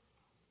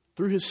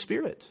 Through His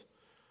Spirit.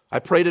 I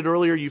prayed it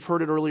earlier, you've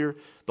heard it earlier.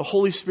 The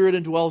Holy Spirit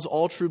indwells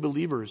all true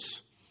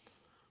believers.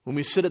 When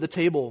we sit at the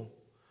table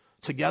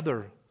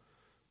together,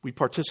 we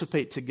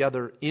participate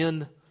together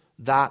in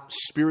that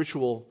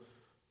spiritual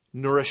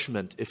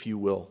nourishment, if you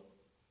will.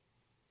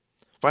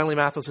 Finally,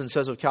 Matheson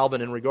says of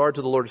Calvin, in regard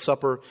to the Lord's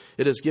Supper,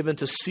 it is given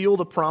to seal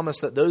the promise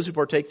that those who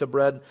partake the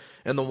bread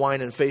and the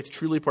wine in faith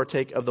truly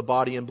partake of the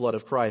body and blood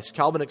of Christ.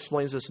 Calvin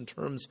explains this in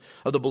terms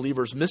of the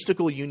believer's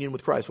mystical union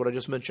with Christ, what I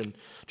just mentioned.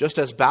 Just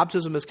as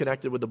baptism is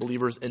connected with the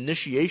believer's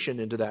initiation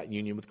into that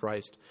union with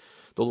Christ,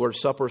 the Lord's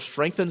Supper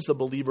strengthens the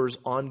believer's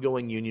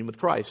ongoing union with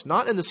Christ.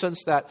 Not in the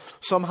sense that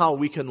somehow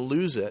we can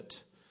lose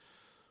it,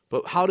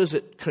 but how does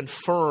it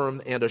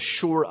confirm and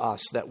assure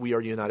us that we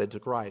are united to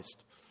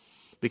Christ?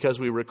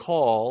 Because we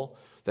recall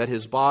that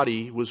His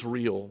body was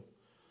real,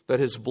 that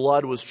His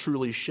blood was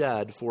truly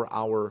shed for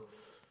our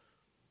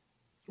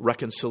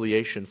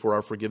reconciliation, for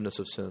our forgiveness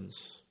of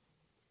sins.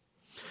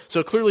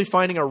 So clearly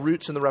finding our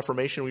roots in the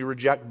Reformation, we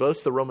reject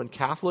both the Roman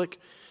Catholic,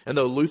 and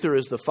though Luther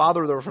is the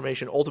father of the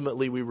Reformation,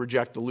 ultimately we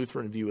reject the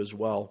Lutheran view as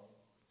well.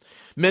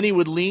 Many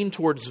would lean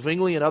towards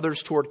Zwingli and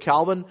others toward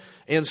Calvin,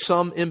 and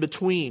some in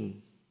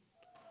between.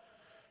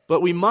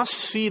 But we must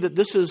see that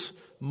this is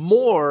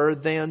more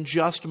than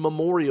just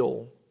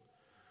memorial.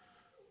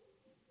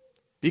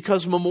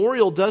 Because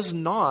memorial does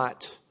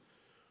not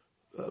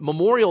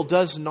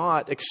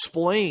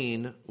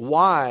explain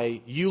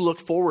why you look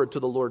forward to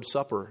the Lord's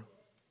Supper.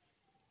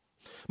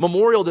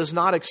 Memorial does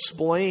not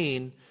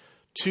explain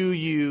to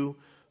you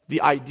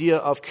the idea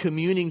of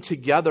communing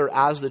together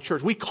as the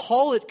church. We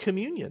call it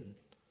communion.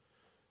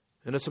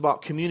 And it's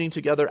about communing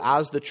together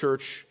as the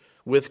church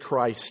with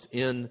Christ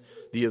in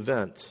the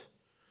event.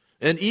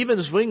 And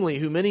even Zwingli,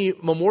 who many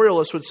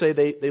memorialists would say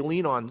they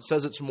lean on,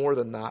 says it's more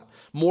than that.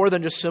 More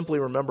than just simply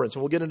remembrance.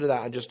 And we'll get into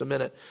that in just a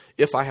minute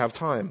if I have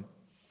time.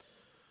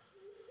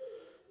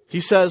 He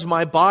says,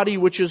 my body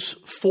which is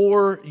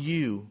for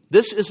you.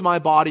 This is my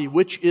body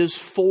which is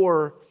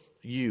for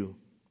you.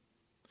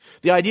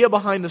 The idea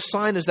behind the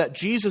sign is that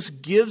Jesus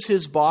gives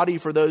his body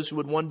for those who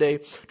would one day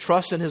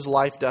trust in his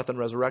life, death, and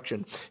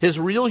resurrection. His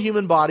real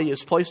human body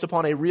is placed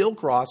upon a real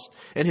cross,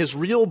 and his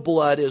real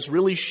blood is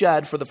really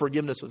shed for the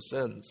forgiveness of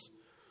sins.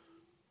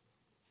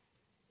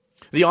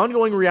 The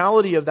ongoing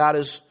reality of that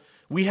is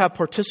we have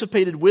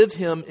participated with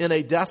him in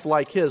a death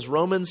like his.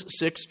 Romans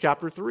 6,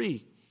 chapter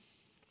 3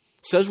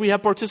 says we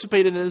have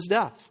participated in his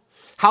death.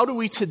 How do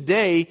we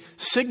today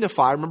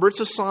signify, remember it's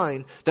a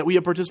sign that we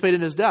have participated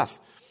in his death.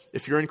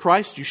 If you're in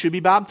Christ, you should be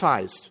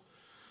baptized.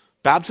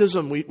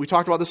 Baptism, we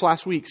talked about this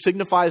last week,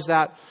 signifies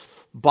that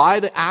by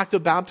the act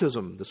of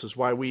baptism. This is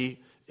why we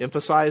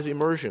emphasize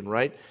immersion,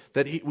 right?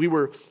 That we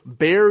were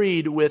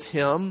buried with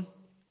him,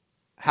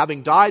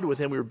 having died with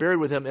him, we were buried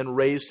with him and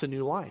raised to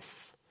new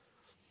life.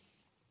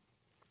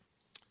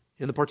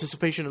 In the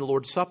participation in the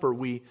Lord's Supper,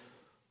 we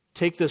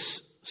take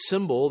this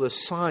symbol,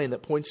 this sign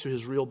that points to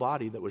his real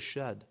body that was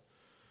shed.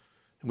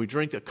 And we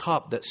drink a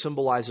cup that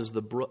symbolizes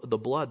the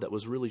blood that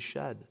was really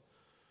shed.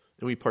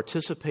 And we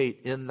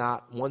participate in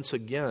that once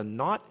again,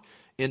 not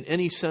in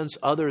any sense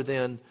other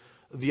than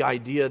the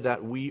idea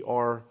that we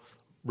are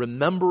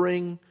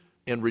remembering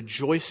and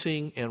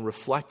rejoicing and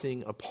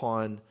reflecting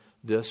upon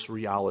this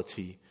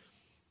reality.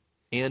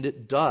 And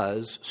it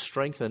does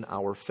strengthen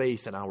our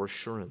faith and our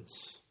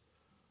assurance.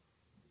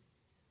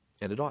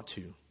 And it ought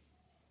to.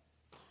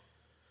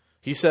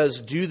 He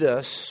says, do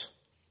this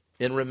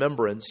in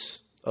remembrance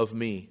of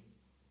me.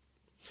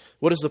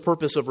 What is the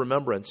purpose of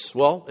remembrance?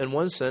 Well, in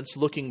one sense,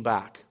 looking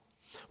back.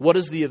 What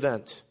is the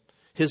event?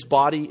 His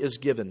body is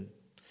given.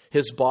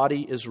 His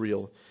body is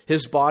real.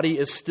 His body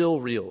is still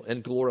real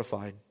and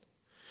glorified.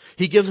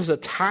 He gives us a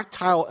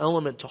tactile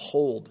element to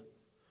hold.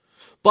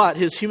 But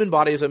his human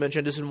body, as I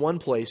mentioned, is in one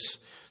place.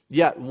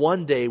 Yet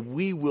one day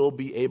we will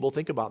be able,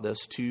 think about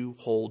this, to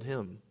hold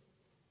him.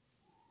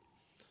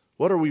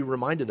 What are we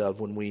reminded of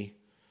when we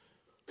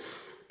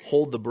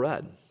hold the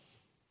bread?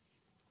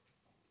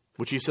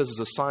 Which he says is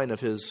a sign of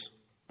his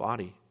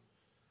body.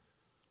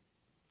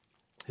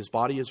 His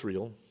body is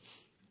real.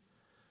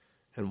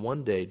 And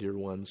one day, dear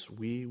ones,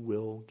 we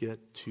will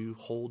get to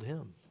hold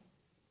him.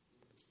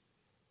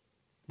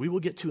 We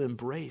will get to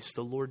embrace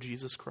the Lord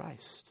Jesus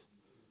Christ.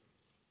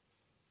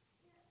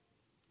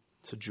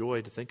 It's a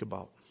joy to think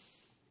about.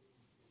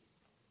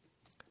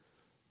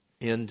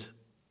 And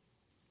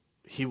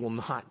he will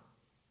not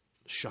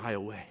shy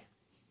away.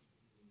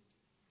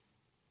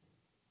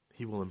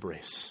 He will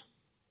embrace.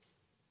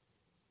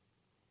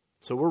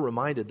 So we're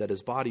reminded that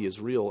his body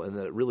is real and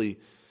that it really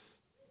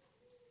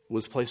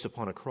was placed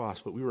upon a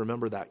cross, but we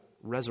remember that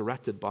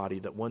resurrected body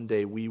that one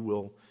day we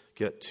will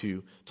get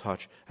to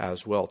touch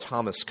as well.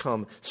 Thomas,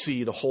 come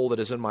see the hole that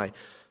is in my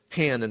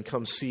hand and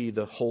come see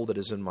the hole that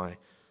is in my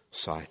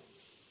side.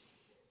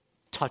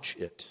 Touch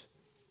it.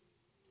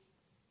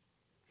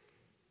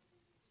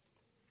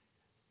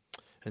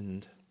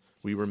 And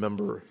we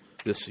remember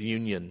this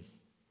union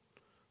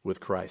with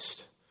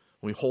Christ.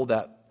 When we hold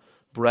that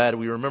bread,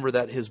 we remember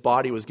that his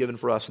body was given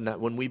for us and that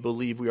when we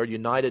believe, we are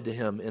united to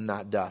him in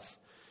that death.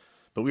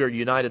 But we are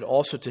united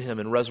also to him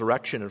in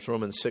resurrection, as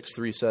Romans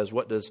 6:3 says.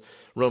 What does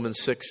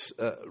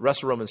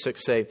rest of Romans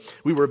 6 say?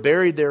 We were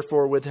buried,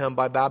 therefore, with him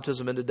by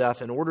baptism into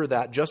death, in order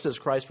that, just as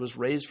Christ was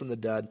raised from the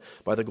dead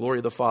by the glory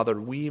of the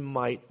Father, we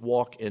might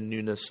walk in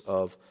newness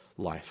of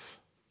life.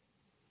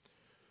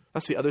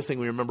 That's the other thing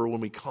we remember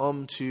when we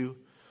come to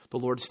the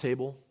Lord's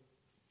table.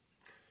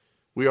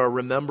 We are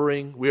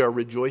remembering, we are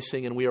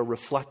rejoicing, and we are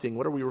reflecting.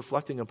 What are we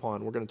reflecting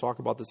upon? We're going to talk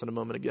about this in a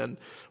moment again.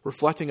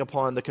 Reflecting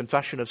upon the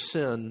confession of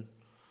sin.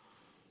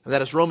 And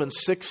that, as Romans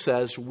 6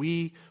 says,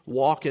 we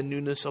walk in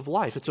newness of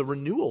life. It's a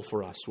renewal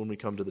for us when we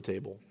come to the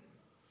table.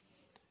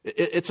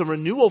 It's a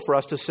renewal for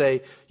us to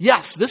say,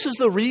 yes, this is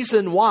the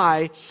reason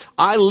why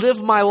I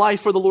live my life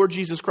for the Lord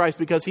Jesus Christ,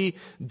 because he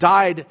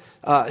died,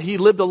 he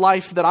lived a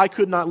life that I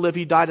could not live.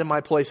 He died in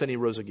my place and he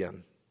rose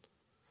again.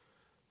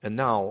 And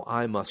now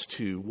I must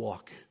too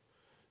walk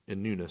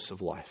in newness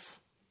of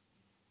life.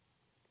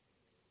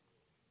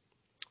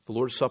 The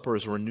Lord's Supper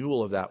is a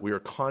renewal of that. We are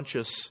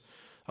conscious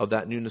of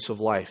that newness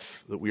of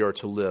life that we are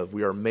to live.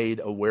 We are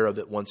made aware of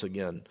it once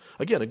again.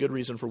 Again, a good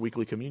reason for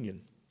weekly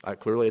communion.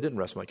 Clearly, I didn't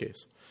rest my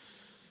case.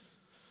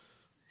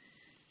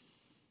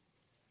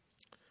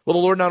 Well,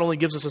 the Lord not only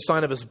gives us a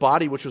sign of his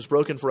body, which was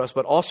broken for us,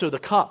 but also the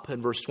cup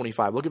in verse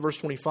 25. Look at verse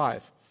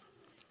 25.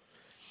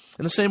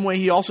 In the same way,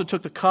 he also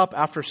took the cup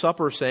after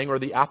supper, saying, or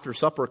the after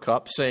supper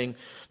cup, saying,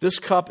 this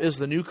cup is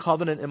the new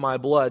covenant in my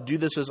blood. Do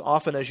this as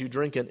often as you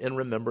drink it in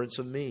remembrance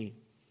of me.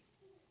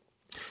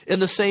 In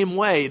the same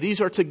way,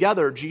 these are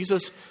together.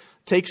 Jesus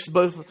takes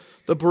both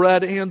the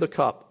bread and the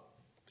cup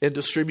and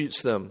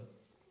distributes them.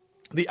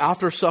 The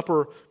after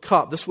supper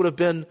cup, this would have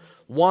been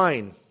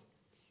wine.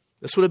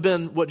 This would have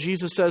been what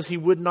Jesus says he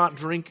would not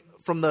drink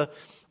from the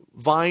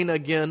vine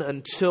again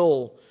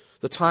until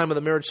the time of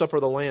the marriage supper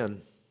of the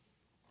Lamb.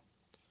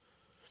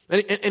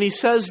 And he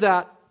says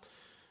that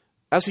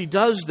as he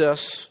does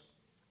this,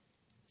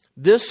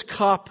 this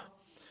cup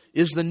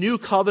is the new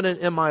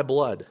covenant in my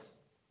blood.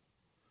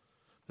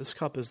 This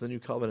cup is the new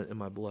covenant in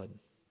my blood.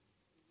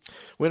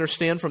 We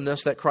understand from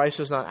this that Christ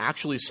is not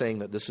actually saying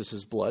that this is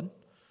his blood,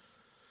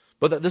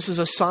 but that this is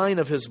a sign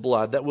of his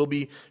blood that will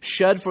be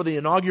shed for the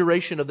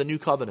inauguration of the new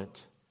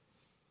covenant.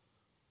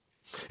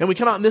 And we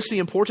cannot miss the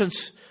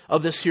importance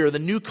of this here, the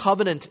new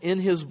covenant in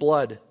his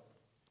blood.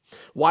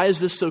 Why is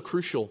this so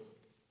crucial?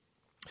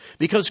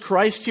 Because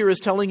Christ here is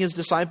telling his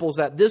disciples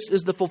that this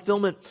is the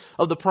fulfillment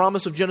of the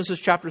promise of Genesis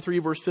chapter 3,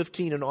 verse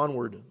 15 and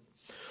onward.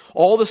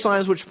 All the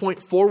signs which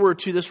point forward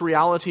to this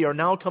reality are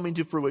now coming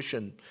to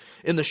fruition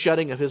in the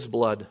shedding of his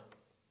blood.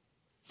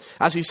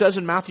 As he says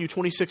in Matthew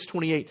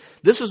 26:28,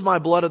 this is my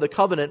blood of the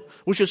covenant,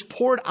 which is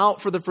poured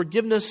out for the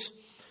forgiveness,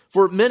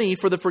 for many,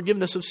 for the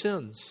forgiveness of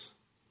sins.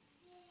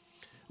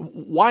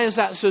 Why is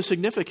that so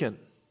significant?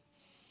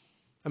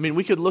 I mean,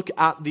 we could look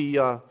at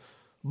the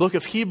book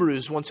of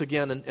Hebrews once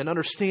again and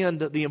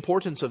understand the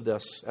importance of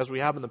this as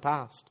we have in the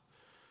past.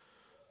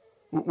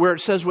 Where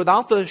it says,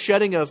 without the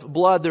shedding of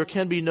blood, there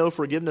can be no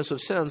forgiveness of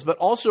sins. But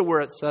also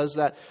where it says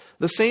that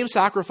the same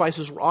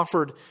sacrifices were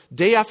offered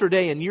day after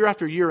day and year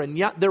after year, and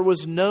yet there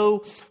was no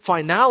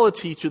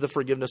finality to the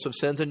forgiveness of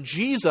sins. And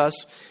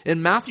Jesus,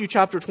 in Matthew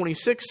chapter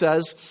 26,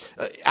 says,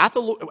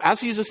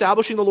 as he's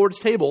establishing the Lord's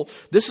table,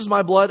 this is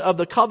my blood of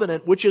the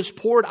covenant, which is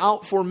poured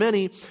out for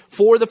many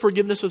for the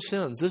forgiveness of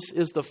sins. This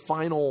is the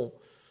final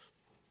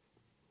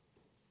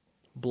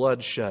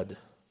bloodshed.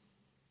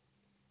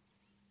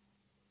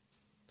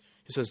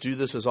 He says, do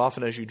this as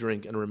often as you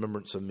drink in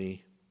remembrance of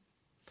me.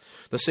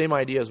 The same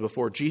idea as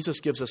before. Jesus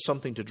gives us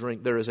something to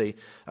drink. There is a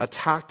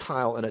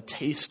tactile and a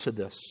taste to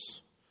this.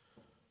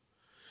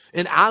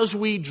 And as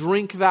we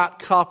drink that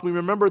cup, we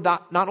remember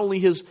that not only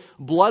his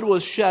blood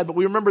was shed, but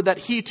we remember that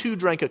he too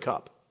drank a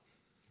cup.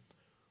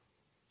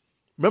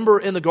 Remember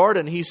in the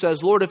garden, he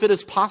says, Lord, if it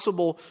is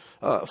possible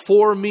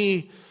for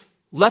me,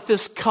 let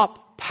this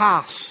cup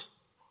pass.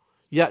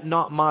 Yet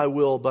not my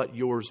will, but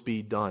yours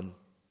be done.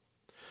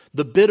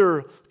 The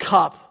bitter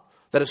cup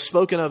that is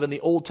spoken of in the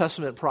Old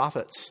Testament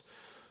prophets,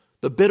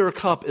 the bitter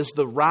cup is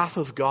the wrath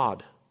of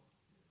God,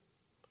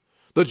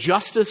 the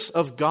justice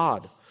of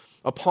God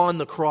upon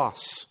the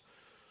cross.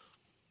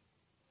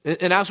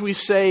 And as we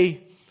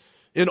say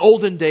in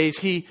olden days,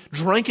 he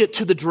drank it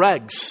to the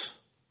dregs.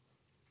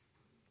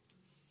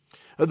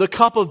 The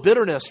cup of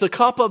bitterness, the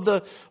cup of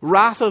the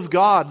wrath of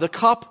God, the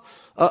cup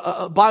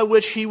by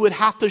which he would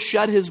have to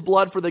shed his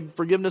blood for the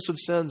forgiveness of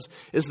sins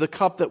is the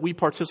cup that we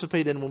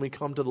participate in when we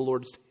come to the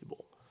Lord's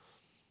table.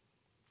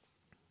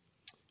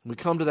 We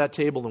come to that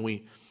table and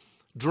we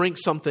drink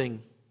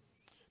something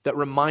that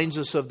reminds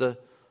us of the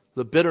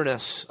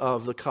bitterness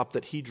of the cup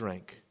that he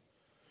drank.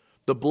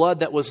 The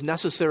blood that was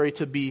necessary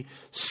to be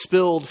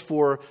spilled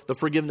for the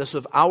forgiveness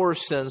of our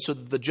sins, so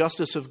that the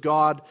justice of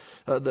God,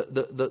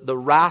 the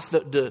wrath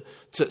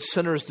that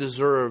sinners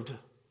deserved,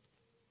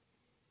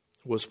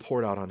 was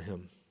poured out on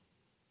him.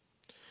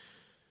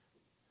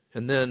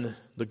 And then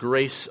the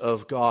grace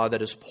of God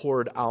that is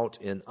poured out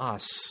in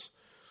us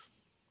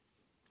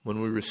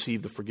when we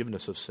receive the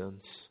forgiveness of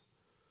sins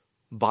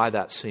by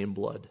that same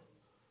blood.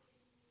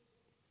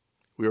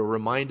 We are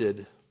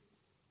reminded,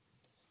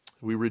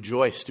 we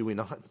rejoice, do we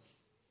not?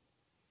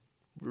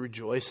 We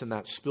rejoice in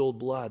that spilled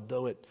blood,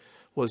 though it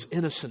was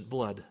innocent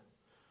blood,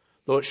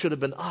 though it should have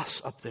been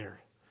us up there.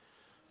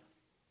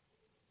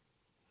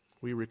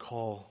 We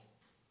recall,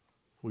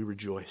 we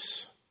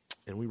rejoice,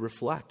 and we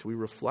reflect. We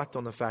reflect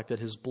on the fact that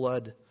his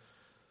blood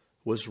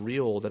was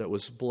real, that it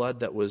was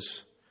blood that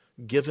was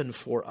given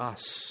for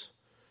us.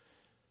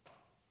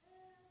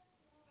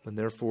 And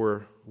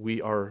therefore,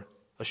 we are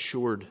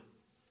assured,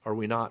 are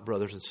we not,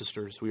 brothers and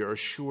sisters? We are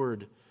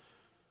assured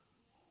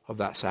of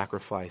that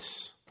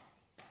sacrifice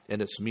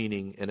and its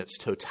meaning and its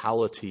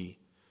totality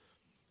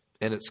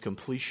and its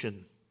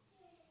completion.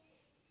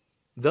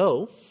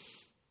 Though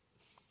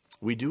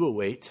we do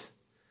await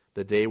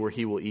the day where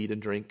he will eat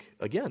and drink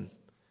again.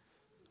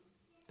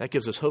 That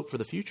gives us hope for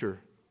the future.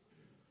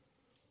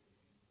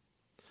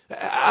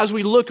 As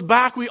we look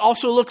back, we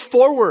also look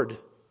forward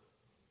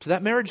to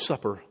that marriage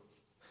supper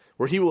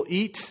where he will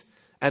eat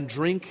and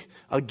drink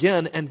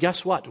again. And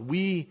guess what?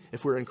 We,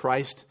 if we're in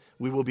Christ,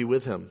 we will be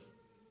with him.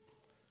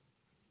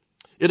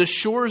 It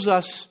assures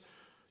us,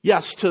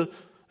 yes, to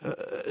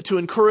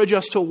encourage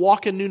us to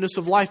walk in newness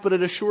of life, but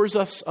it assures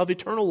us of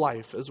eternal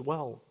life as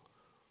well,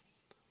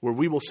 where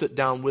we will sit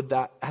down with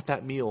that at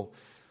that meal.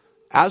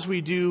 As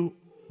we do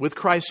with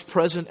Christ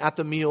present at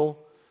the meal,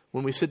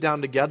 when we sit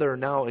down together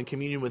now in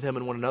communion with him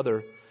and one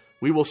another,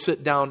 we will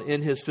sit down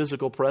in his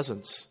physical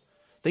presence.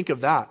 Think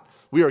of that.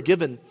 We are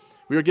given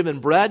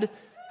bread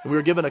and we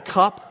are given a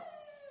cup,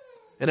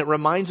 and it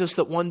reminds us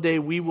that one day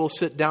we will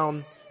sit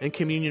down in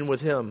communion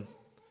with him.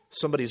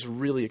 Somebody's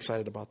really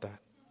excited about that.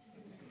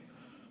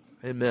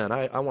 Amen.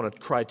 I want to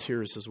cry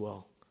tears as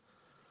well.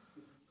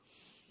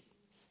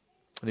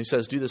 And he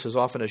says, do this as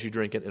often as you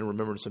drink it in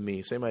remembrance of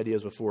me. Same idea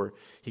as before.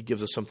 He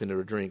gives us something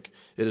to drink.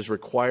 It is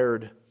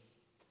required,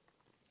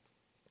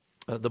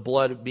 the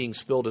blood being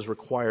spilled is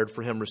required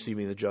for him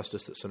receiving the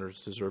justice that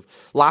sinners deserve.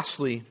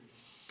 Lastly,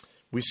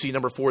 we see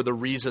number 4, the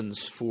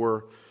reasons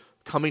for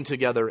coming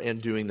together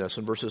and doing this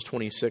in verses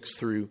 26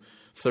 through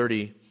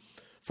 30.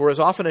 For as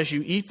often as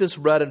you eat this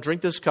bread and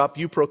drink this cup,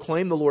 you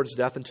proclaim the Lord's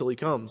death until he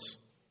comes.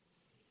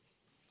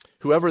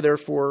 Whoever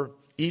therefore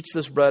eats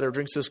this bread or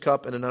drinks this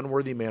cup in an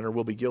unworthy manner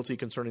will be guilty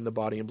concerning the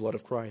body and blood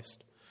of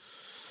Christ.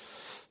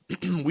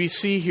 We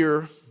see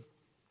here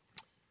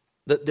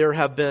that there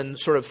have been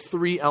sort of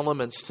 3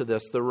 elements to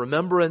this: the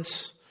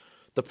remembrance,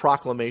 the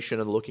proclamation,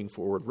 and looking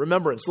forward.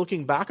 Remembrance,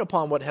 looking back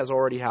upon what has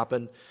already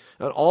happened,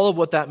 and all of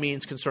what that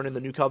means concerning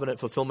the new covenant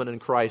fulfillment in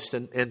Christ,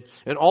 and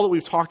all that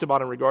we've talked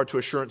about in regard to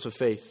assurance of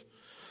faith.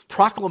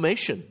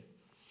 Proclamation.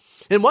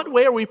 In what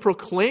way are we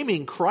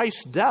proclaiming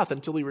Christ's death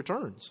until he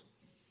returns?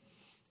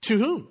 To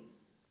whom?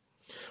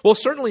 Well,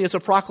 certainly it's a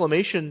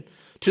proclamation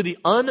to the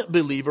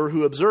unbeliever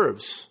who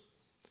observes.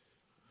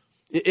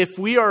 If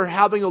we are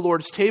having the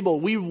Lord's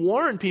table, we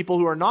warn people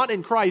who are not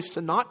in Christ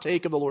to not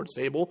take of the Lord's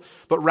table,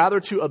 but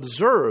rather to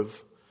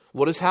observe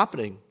what is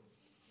happening.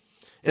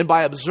 And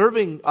by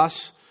observing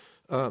us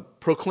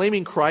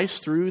proclaiming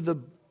Christ through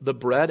the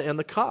bread and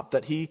the cup,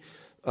 that he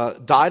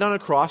died on a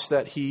cross,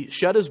 that he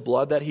shed his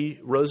blood, that he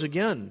rose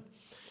again.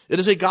 It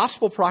is a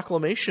gospel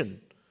proclamation.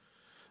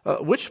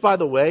 Which, by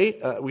the way,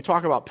 we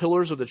talk about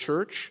pillars of the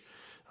church,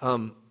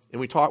 and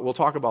we'll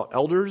talk about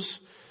elders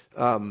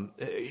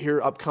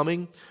here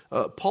upcoming.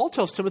 Paul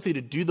tells Timothy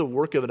to do the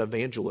work of an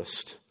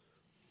evangelist.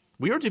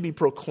 We are to be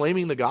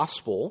proclaiming the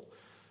gospel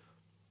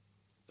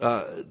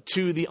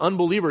to the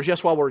unbelievers,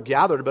 yes, while we're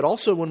gathered, but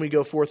also when we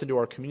go forth into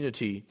our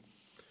community.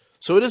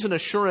 So it is an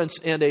assurance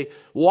and a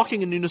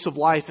walking in newness of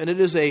life, and it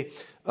is a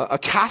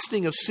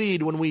casting of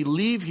seed when we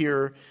leave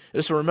here. It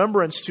is a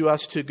remembrance to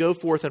us to go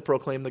forth and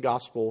proclaim the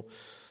gospel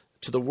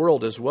to the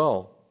world as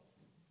well.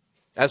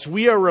 As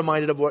we are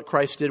reminded of what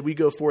Christ did, we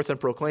go forth and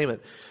proclaim it.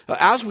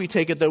 As we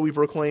take it, though, we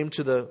proclaim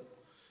to the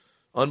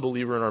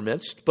unbeliever in our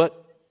midst,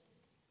 but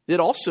it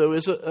also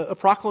is a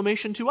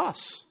proclamation to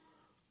us.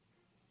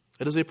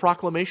 It is a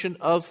proclamation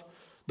of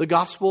the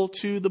gospel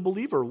to the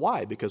believer.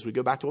 Why? Because we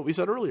go back to what we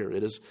said earlier.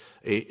 It is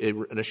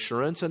an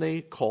assurance and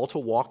a call to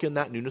walk in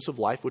that newness of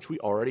life which we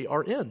already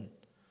are in.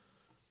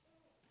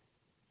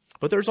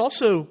 But there's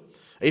also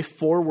a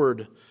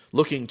forward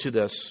looking to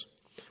this.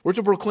 We're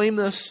to proclaim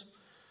this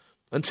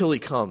until he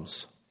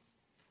comes.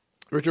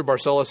 Richard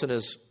Barcellos, in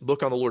his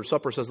book on the Lord's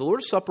Supper, says the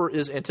Lord's Supper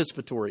is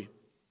anticipatory.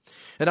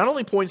 It not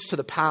only points to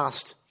the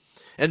past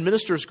and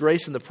ministers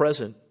grace in the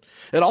present,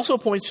 it also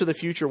points to the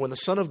future when the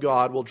Son of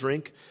God will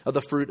drink of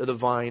the fruit of the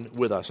vine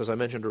with us, as I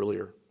mentioned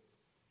earlier.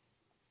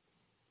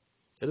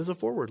 It is a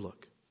forward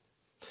look.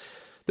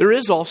 There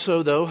is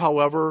also, though,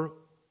 however,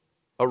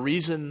 a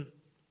reason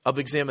of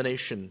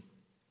examination.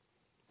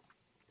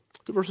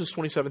 Look at verses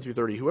 27 through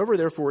 30. Whoever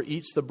therefore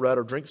eats the bread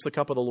or drinks the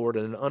cup of the Lord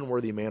in an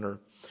unworthy manner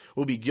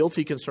will be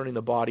guilty concerning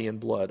the body and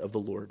blood of the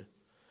Lord.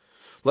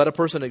 Let a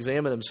person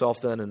examine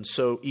himself then, and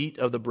so eat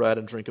of the bread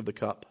and drink of the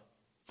cup.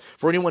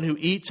 For anyone who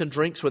eats and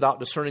drinks without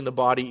discerning the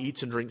body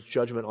eats and drinks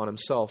judgment on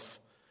himself.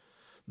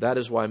 That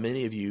is why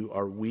many of you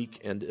are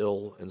weak and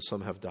ill, and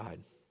some have died.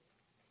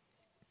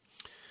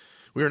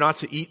 We are not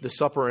to eat the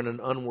supper in an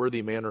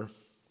unworthy manner.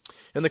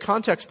 In the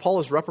context, Paul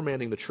is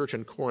reprimanding the church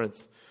in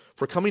Corinth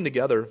for coming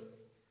together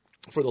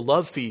for the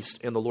love feast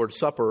and the Lord's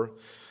Supper.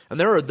 And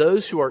there are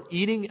those who are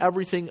eating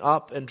everything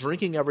up and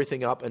drinking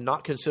everything up and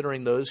not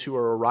considering those who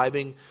are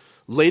arriving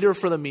later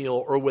for the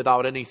meal or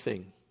without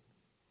anything.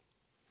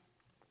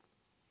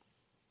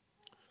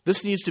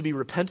 This needs to be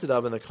repented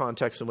of in the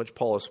context in which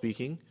Paul is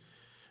speaking.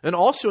 And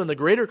also in the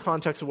greater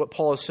context of what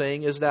Paul is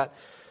saying is that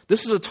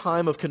this is a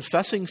time of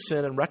confessing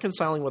sin and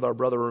reconciling with our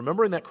brother,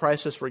 remembering that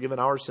Christ has forgiven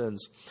our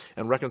sins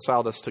and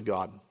reconciled us to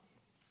God.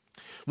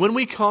 When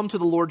we come to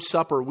the Lord's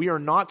Supper, we are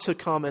not to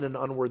come in an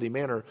unworthy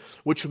manner,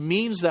 which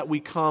means that we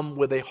come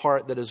with a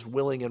heart that is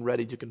willing and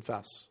ready to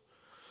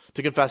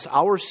confess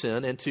our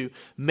sin and to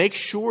make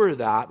sure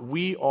that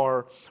we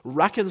are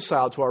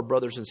reconciled to our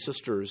brothers and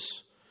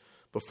sisters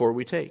before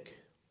we take.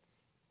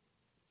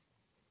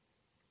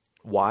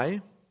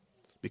 Why?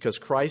 Because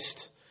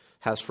Christ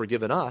has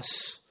forgiven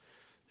us,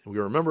 and we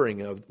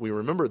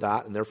remember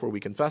that, and therefore we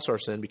confess our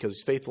sin because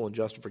he's faithful and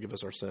just to forgive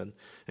us our sin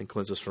and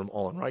cleanse us from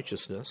all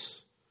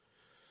unrighteousness,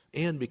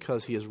 and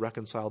because he has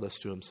reconciled us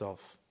to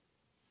himself.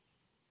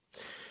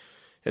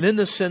 And in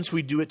this sense,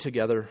 we do it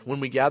together when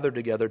we gather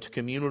together to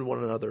commune with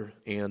one another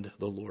and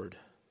the Lord.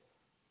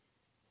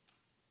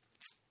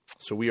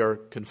 So we are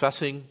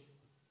confessing,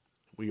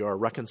 we are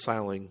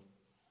reconciling,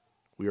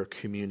 we are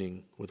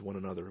communing with one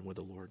another and with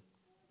the Lord.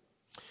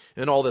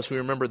 In all this, we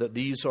remember that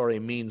these are a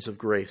means of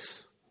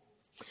grace.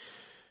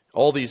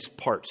 All these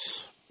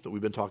parts that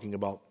we've been talking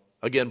about.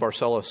 Again,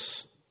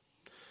 Barcellos,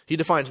 he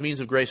defines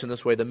means of grace in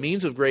this way. The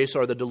means of grace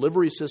are the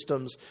delivery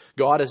systems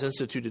God has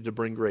instituted to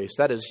bring grace.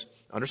 That is,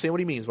 understand what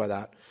he means by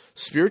that.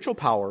 Spiritual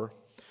power,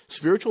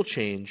 spiritual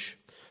change,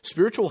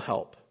 spiritual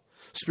help,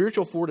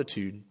 spiritual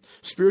fortitude,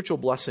 spiritual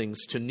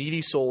blessings to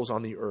needy souls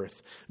on the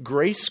earth.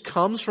 Grace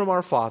comes from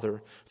our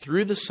Father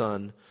through the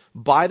Son,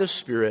 by the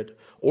Spirit,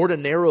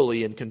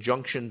 ordinarily in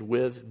conjunction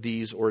with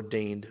these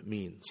ordained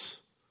means.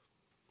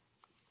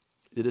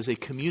 It is a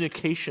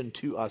communication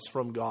to us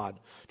from God.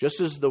 Just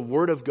as the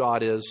Word of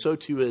God is, so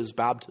too is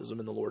baptism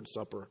in the Lord's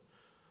Supper.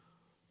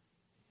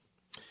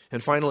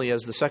 And finally,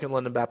 as the Second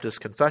London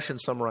Baptist Confession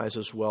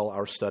summarizes well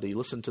our study,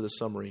 listen to the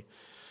summary.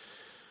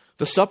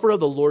 The supper of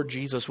the Lord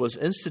Jesus was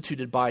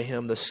instituted by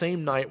him the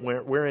same night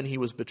wherein he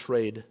was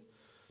betrayed,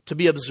 to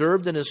be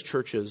observed in his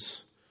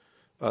churches.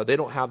 They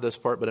don't have this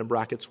part, but in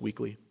brackets,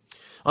 weekly.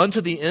 Unto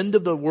the end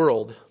of the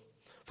world,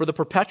 for the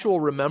perpetual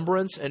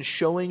remembrance and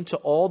showing to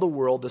all the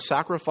world the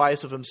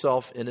sacrifice of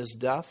himself in his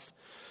death,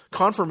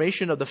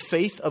 confirmation of the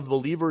faith of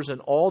believers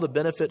and all the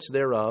benefits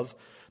thereof,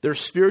 their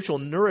spiritual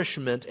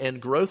nourishment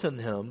and growth in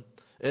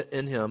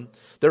him,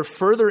 their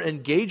further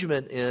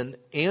engagement in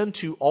and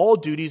to all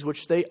duties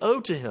which they owe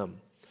to him,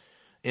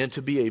 and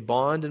to be a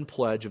bond and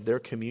pledge of their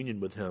communion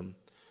with him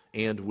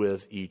and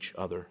with each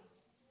other.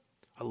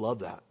 I love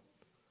that.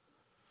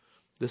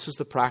 This is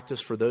the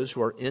practice for those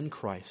who are in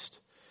Christ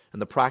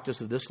and the practice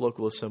of this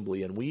local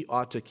assembly, and we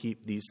ought to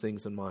keep these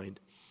things in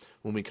mind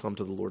when we come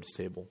to the Lord's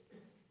table.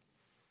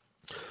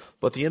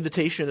 But the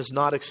invitation is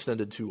not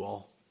extended to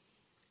all.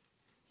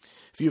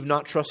 If you have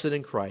not trusted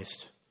in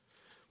Christ,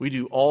 we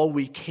do all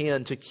we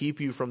can to keep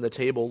you from the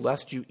table,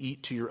 lest you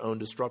eat to your own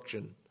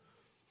destruction.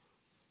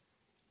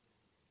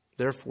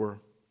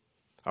 Therefore,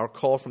 our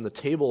call from the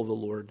table of the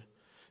Lord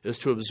is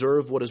to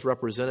observe what is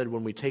represented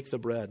when we take the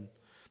bread,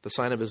 the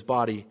sign of his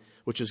body,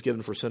 which is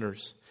given for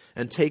sinners,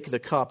 and take the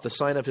cup, the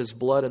sign of his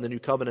blood in the new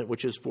covenant,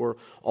 which is for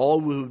all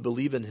who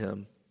believe in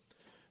him.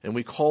 And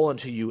we call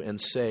unto you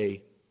and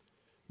say,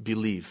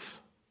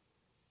 believe.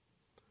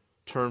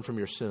 Turn from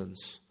your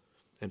sins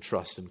and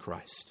trust in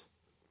Christ.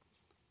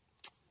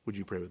 Would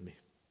you pray with me?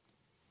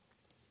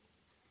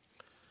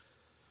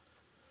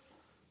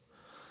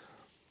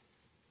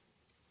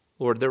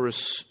 Lord, there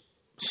was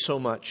so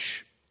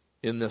much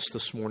in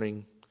this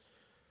morning,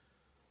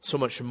 so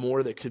much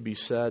more that could be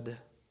said,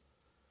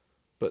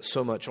 but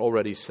so much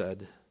already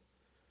said.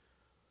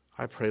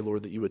 I pray,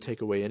 Lord, that you would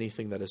take away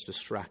anything that is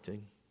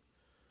distracting,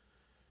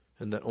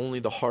 and that only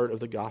the heart of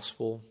the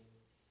gospel,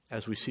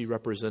 as we see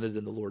represented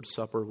in the Lord's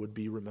Supper, would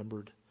be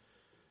remembered.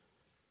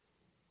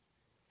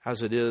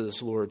 As it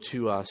is, Lord,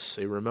 to us,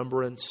 a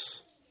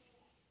remembrance,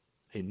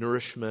 a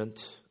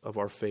nourishment of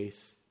our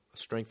faith, a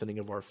strengthening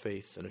of our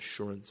faith, an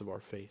assurance of our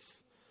faith.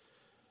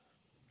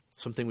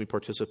 Something we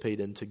participate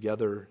in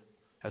together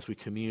as we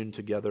commune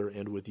together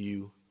and with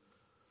you.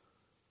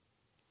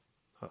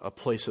 A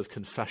place of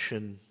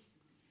confession,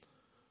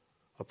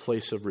 a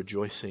place of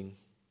rejoicing,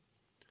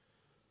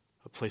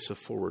 a place of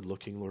forward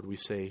looking. Lord, we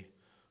say,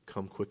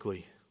 come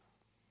quickly.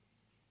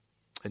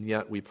 And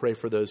yet we pray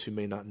for those who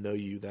may not know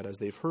you, that as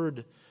they've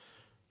heard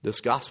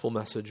this gospel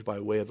message by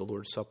way of the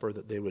Lord's Supper,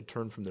 that they would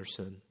turn from their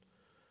sin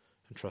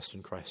and trust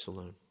in Christ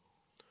alone.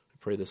 We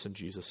pray this in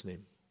Jesus'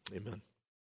 name. Amen.